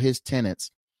article, his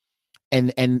tenets,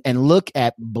 and look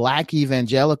at Black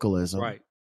evangelicalism, right,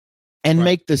 and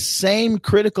make the same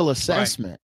critical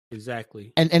assessment. Right.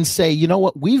 Exactly. And say, you know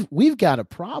what, we've got a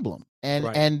problem. And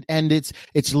right. and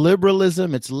it's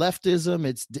liberalism, it's leftism,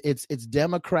 it's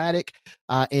democratic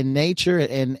in nature,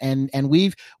 and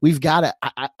we've got to.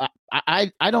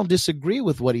 I don't disagree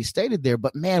with what he stated there,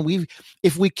 but man,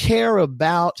 if we care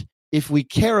about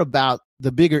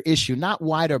the bigger issue, not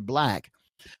white or Black,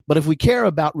 But if we care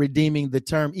about redeeming the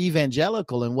term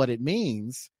evangelical and what it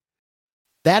means,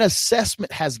 that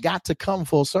assessment has got to come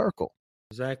full circle.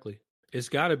 Exactly. It's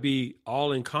got to be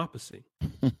all encompassing.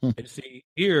 And see,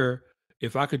 here,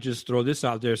 if I could just throw this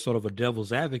out there, sort of a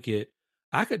devil's advocate,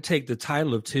 I could take the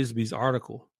title of Tisby's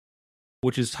article,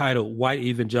 which is titled "White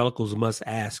Evangelicals Must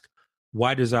Ask,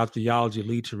 Why Does Our Theology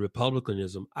Lead to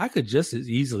Republicanism?" I could just as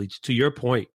easily, to your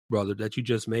point, brother, that you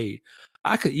just made,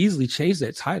 I could easily change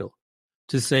that title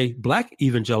to say Black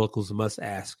evangelicals must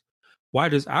ask, why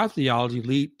does our theology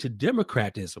lead to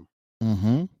democratism?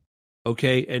 Mm-hmm.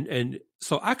 Okay, and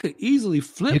so I could easily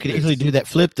flip. You could easily do that,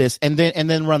 flip this, and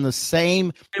then run the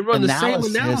same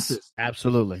analysis.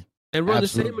 Absolutely, and run the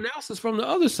same analysis from the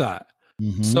other side.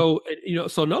 Mm-hmm. So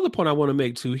so another point I want to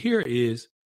make too here is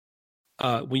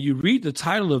when you read the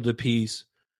title of the piece,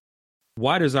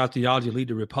 "Why Does Our Theology Lead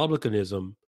to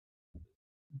Republicanism?"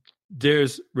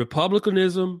 There's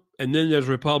republicanism, and then there's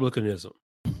republicanism.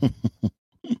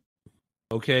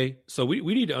 Okay, so we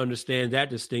need to understand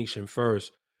that distinction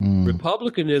first.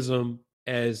 Republicanism,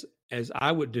 as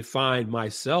I would define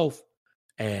myself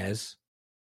as,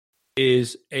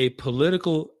 is a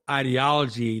political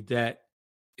ideology that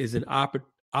is in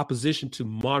opposition to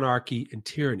monarchy and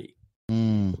tyranny.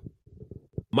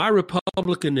 My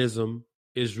republicanism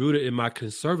is rooted in my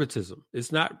conservatism.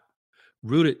 It's not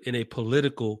rooted in a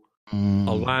political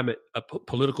alignment, a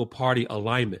political party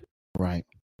alignment. Right.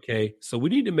 Okay, so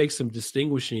we need to make some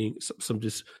distinguishing,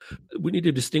 we need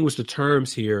to distinguish the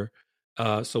terms here.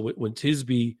 So when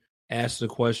Tisby asks the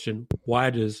question,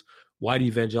 why do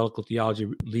evangelical theology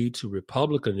lead to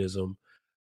republicanism?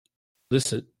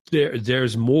 Listen,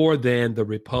 there's more than the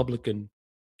republicanism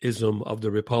of the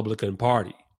Republican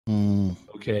Party.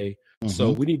 Okay,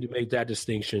 so we need to make that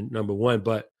distinction, number one.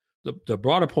 But the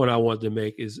broader point I want to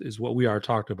make is what we are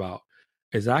talking about,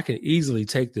 is I can easily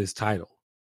take this title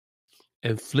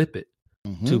and flip it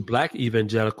to Black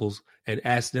evangelicals and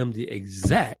ask them the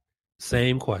exact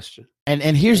same question. And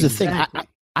here's the thing.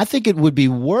 I think it would be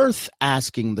worth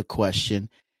asking the question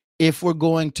if we're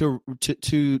going to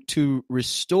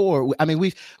restore. I mean,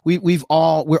 we're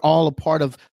all a part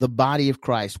of the body of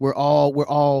Christ. We're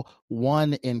all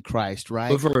one in Christ,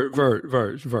 right?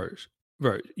 Verge.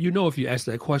 If you ask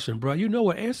that question, bro, you know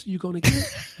what answer you're going to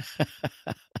get.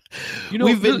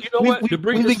 We've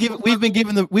been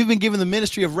given the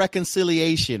ministry of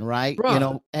reconciliation, right?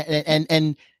 Bruh.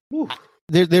 And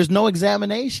there's no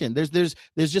examination. There's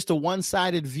just a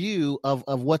one-sided view of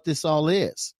what this all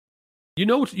is. You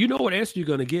know what answer you're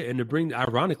going to get, and to bring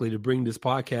this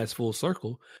podcast full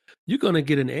circle, you're going to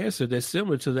get an answer that's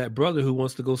similar to that brother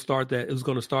who's going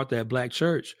to start that Black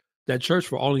church, that church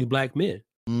for only Black men.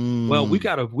 Well, we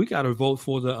gotta vote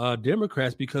for the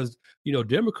Democrats because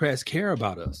Democrats care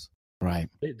about us. Right.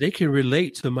 They can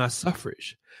relate to my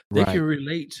suffrage. They can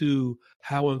relate to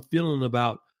how I'm feeling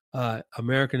about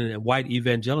American and white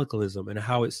evangelicalism and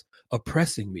how it's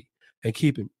oppressing me and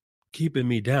keeping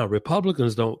me down.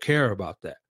 Republicans don't care about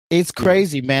that. It's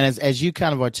crazy, man. As you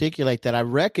kind of articulate that, I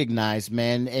recognize,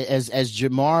 man, as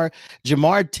Jemar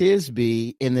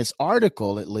Tisby in this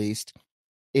article, at least,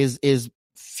 is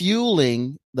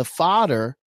fueling the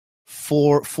fodder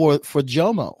for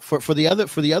Jomo, for the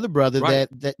other brother. Right.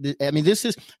 That I mean, this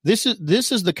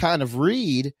is the kind of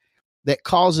read that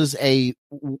causes a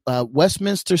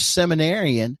Westminster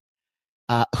seminarian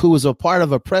who was a part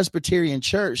of a Presbyterian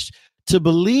church to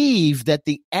believe that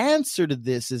the answer to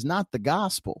this is not the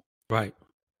gospel, right?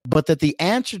 But that the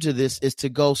answer to this is to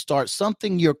go start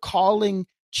something you're calling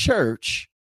church.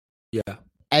 Yeah.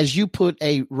 As you put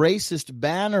a racist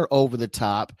banner over the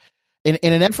top, in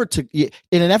an effort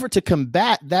to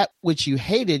combat that which you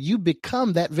hated, you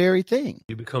become that very thing.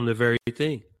 You become the very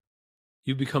thing.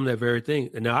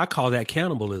 And now I call that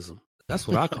cannibalism. That's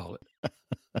what I call it.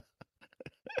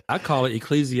 I call it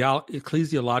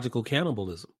ecclesiological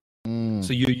cannibalism.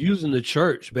 So you're using the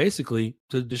church basically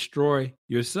to destroy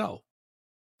yourself.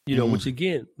 Which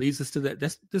again leads us to that.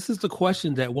 This is the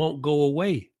question that won't go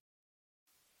away.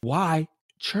 Why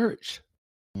church?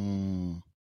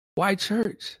 Why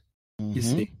church? You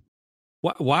see,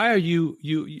 why are you?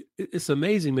 It's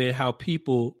amazing, man, how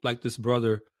people like this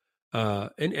brother,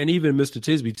 and even Mr.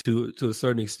 Tisby to a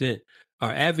certain extent,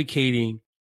 are advocating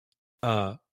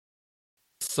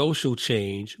social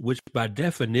change, which by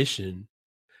definition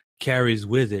carries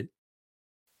with it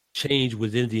change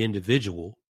within the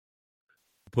individual.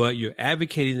 But you're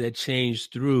advocating that change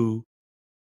through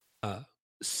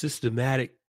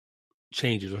systematic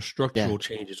changes or structural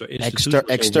changes or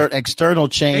external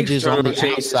changes on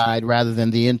the outside rather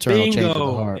than the internal change of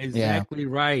the heart. Exactly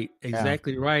right.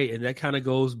 And that kind of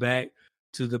goes back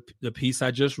to the piece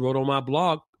I just wrote on my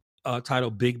blog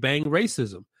titled Big Bang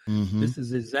Racism. Mm-hmm. This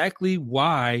is exactly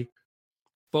why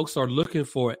folks are looking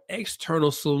for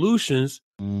external solutions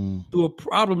to a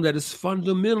problem that is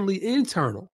fundamentally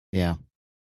internal. Yeah.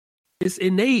 It's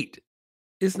innate.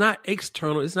 It's not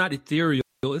external. It's not ethereal.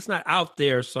 It's not out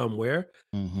there somewhere.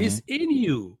 Mm-hmm. It's in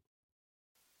you.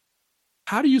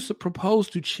 How do you propose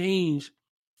to change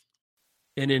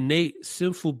an innate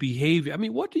sinful behavior? I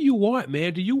mean, what do you want,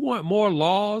 man? Do you want more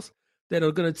laws that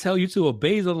are going to tell you to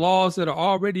obey the laws that are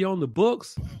already on the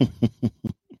books?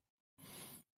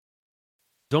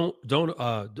 Don't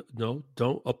a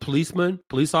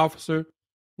police officer.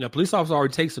 Now, police officer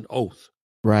already takes an oath.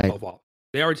 Right.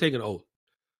 They already take an oath.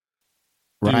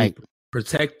 Right. To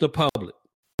protect the public.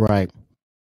 Right.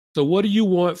 So what do you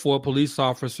want for a police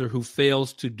officer who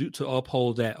fails to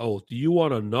uphold that oath? Do you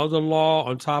want another law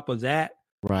on top of that?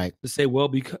 Right. To say,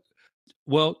 well,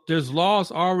 there's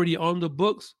laws already on the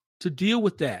books to deal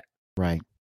with that. Right.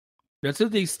 Now, to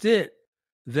the extent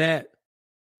that,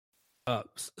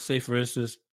 say, for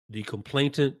instance, the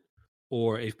complainant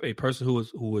or a person who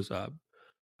was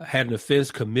had an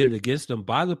offense committed against them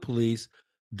by the police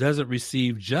doesn't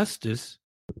receive justice,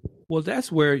 well,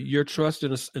 that's where your trust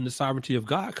in the sovereignty of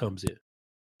God comes in,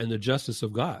 and the justice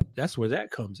of God. That's where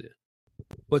that comes in.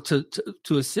 But to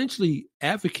essentially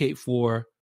advocate for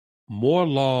more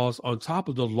laws on top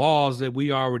of the laws that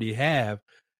we already have,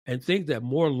 and think that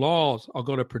more laws are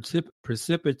going to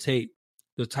precipitate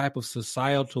the type of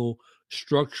societal,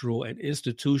 structural, and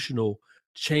institutional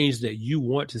change that you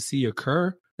want to see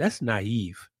occur, that's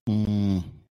naive.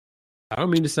 I don't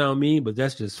mean to sound mean, but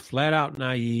that's just flat out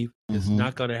naive. It's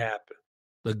not going to happen.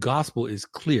 The gospel is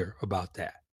clear about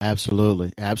that.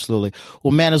 Absolutely. Absolutely.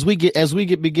 Well, man, as we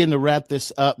begin to wrap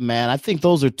this up, man, I think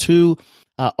those are two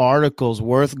articles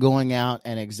worth going out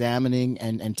and examining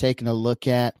and taking a look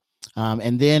at.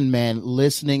 And then, man,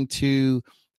 listening to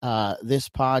this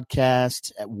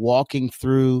podcast, walking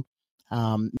through,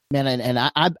 man,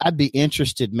 and I'd be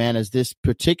interested, man, as this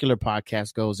particular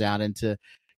podcast goes out, into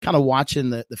kind of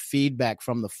watching the feedback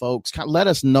from the folks. Kind of let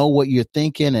us know what you're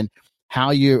thinking and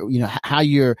how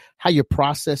you're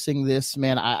processing this,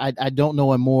 man. I don't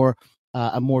know a more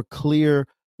clear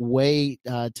way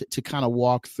to kind of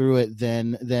walk through it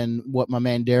than what my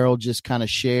man Daryl just kind of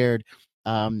shared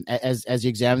as you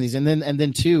examine these. And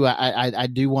then too, I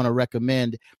do want to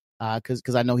recommend,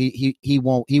 because I know he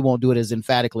won't do it as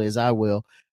emphatically as I will.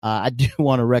 I do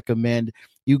want to recommend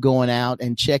you going out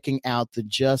and checking out the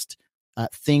Just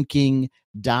Thinking.me,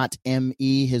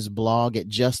 his blog at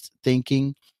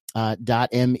justthinking.me.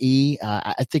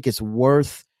 I think it's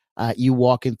worth you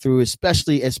walking through,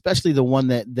 especially the one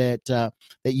that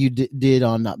you did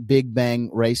on Big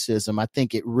Bang Racism. I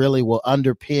think it really will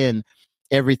underpin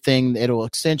everything. It'll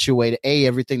accentuate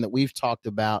everything that we've talked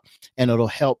about, and it'll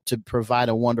help to provide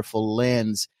a wonderful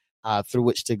lens through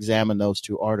which to examine those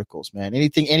two articles, man.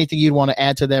 Anything you'd want to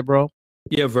add to that, bro?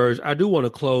 Yeah, Verge, I do want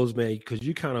to close, man, because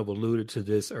you kind of alluded to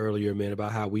this earlier, man,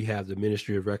 about how we have the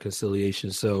Ministry of Reconciliation.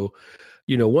 So,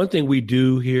 one thing we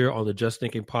do here on the Just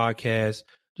Thinking podcast,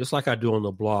 just like I do on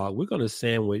the blog, we're going to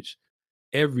sandwich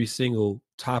every single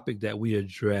topic that we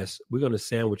address. We're going to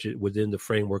sandwich it within the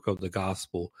framework of the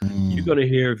gospel. You're going to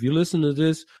hear, if you listen to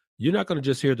this, you're not going to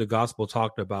just hear the gospel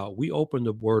talked about. We open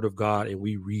the word of God and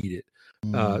we read it.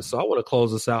 So I want to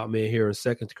close this out, man, here in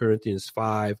 2 Corinthians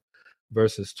 5,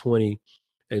 verses 20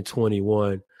 and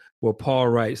 21, where Paul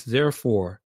writes,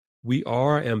 "Therefore, we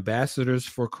are ambassadors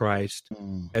for Christ,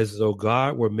 as though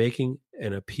God were making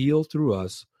an appeal through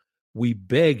us. We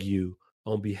beg you,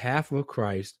 on behalf of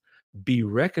Christ, be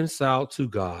reconciled to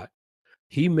God.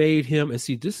 He made him," and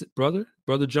see this, brother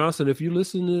Johnson, if you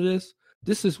listen to this,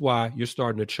 this is why you're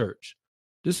starting a church.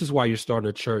 This is why you're starting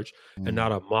a church and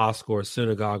not a mosque or a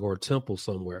synagogue or a temple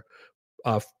somewhere.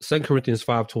 2 Corinthians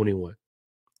 5:21.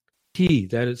 He,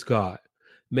 that is God,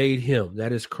 made him,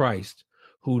 that is Christ,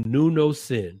 who knew no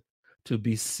sin, to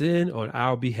be sin on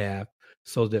our behalf,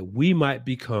 so that we might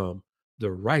become the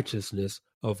righteousness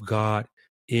of God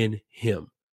in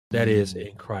him, that is,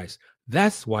 in Christ.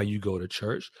 That's why you go to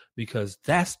church, because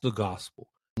that's the gospel.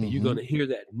 And you're going to hear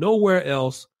that nowhere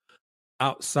else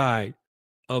outside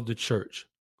of the church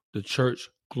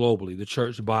globally, the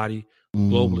church body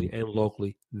globally and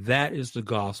locally. That is the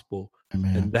gospel.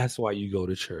 Amen. And that's why you go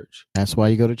to church. That's why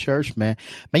you go to church, man.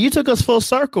 Man, you took us full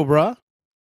circle, bro.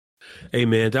 Hey,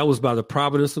 man, that was by the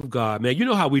providence of God, man. You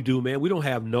know how we do, man. We don't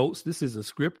have notes. This isn't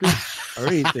scripted or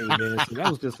anything, man. So that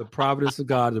was just the providence of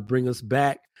God to bring us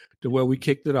back to where we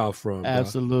kicked it off from.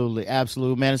 Absolutely.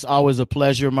 Absolutely, man. It's always a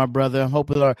pleasure, my brother. I hope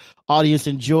that our audience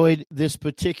enjoyed this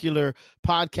particular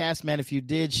podcast, man. If you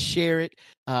did, share it,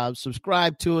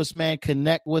 subscribe to us, man.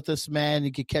 Connect with us, man.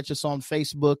 You can catch us on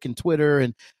Facebook and Twitter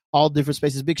and all different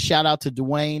spaces. Big shout out to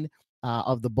Dwayne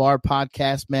of the Bar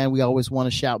Podcast, man. We always want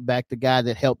to shout back the guy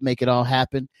that helped make it all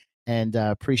happen, and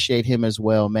appreciate him as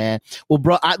well, man. Well,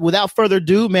 bro, without further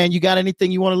ado, man, you got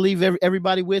anything you want to leave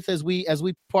everybody with as we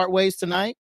part ways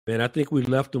tonight? Man, I think we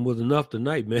left them with enough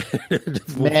tonight, man.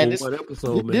 One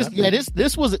episode, man.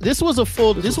 This was a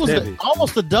full. This was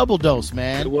almost a double dose,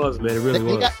 man. It was, man. It really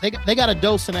was. They got a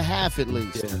dose and a half at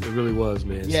least. Yeah, it really was,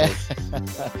 man. Yeah.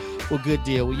 So. Well, good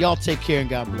deal. Well, y'all take care and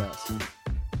God bless.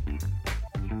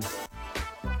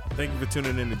 Thank you for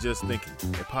tuning in to Just Thinking,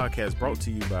 a podcast brought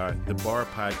to you by the Bar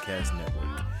Podcast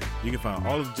Network. You can find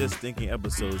all of Just Thinking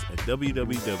episodes at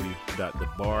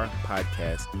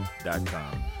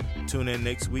www.thebarpodcast.com. Tune in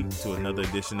next week to another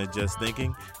edition of Just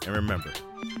Thinking, and remember,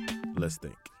 let's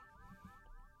think.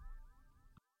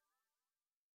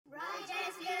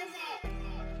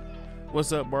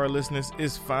 What's up, Bar listeners?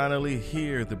 It's finally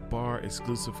here, the Bar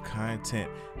exclusive content.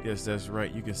 Yes, that's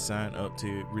right. You can sign up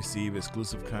to receive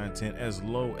exclusive content as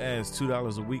low as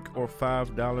 $2 a week or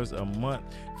 $5 a month,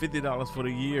 $50 for the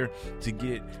year to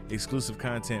get exclusive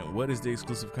content. What is the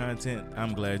exclusive content?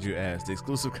 I'm glad you asked. The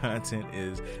exclusive content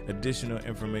is additional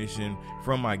information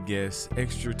from my guests,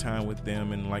 extra time with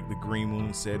them in like the green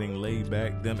moon setting, laid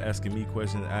back, them asking me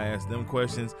questions, I ask them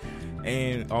questions,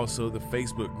 and also the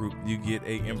Facebook group. You get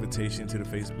an invitation to the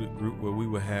Facebook group where we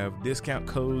will have discount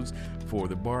codes for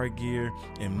the bar gear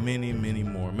and many, many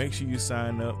more. Make sure you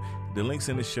sign up. The link's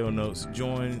in the show notes.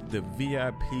 Join the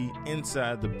VIP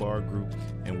inside the bar group,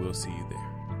 and we'll see you there.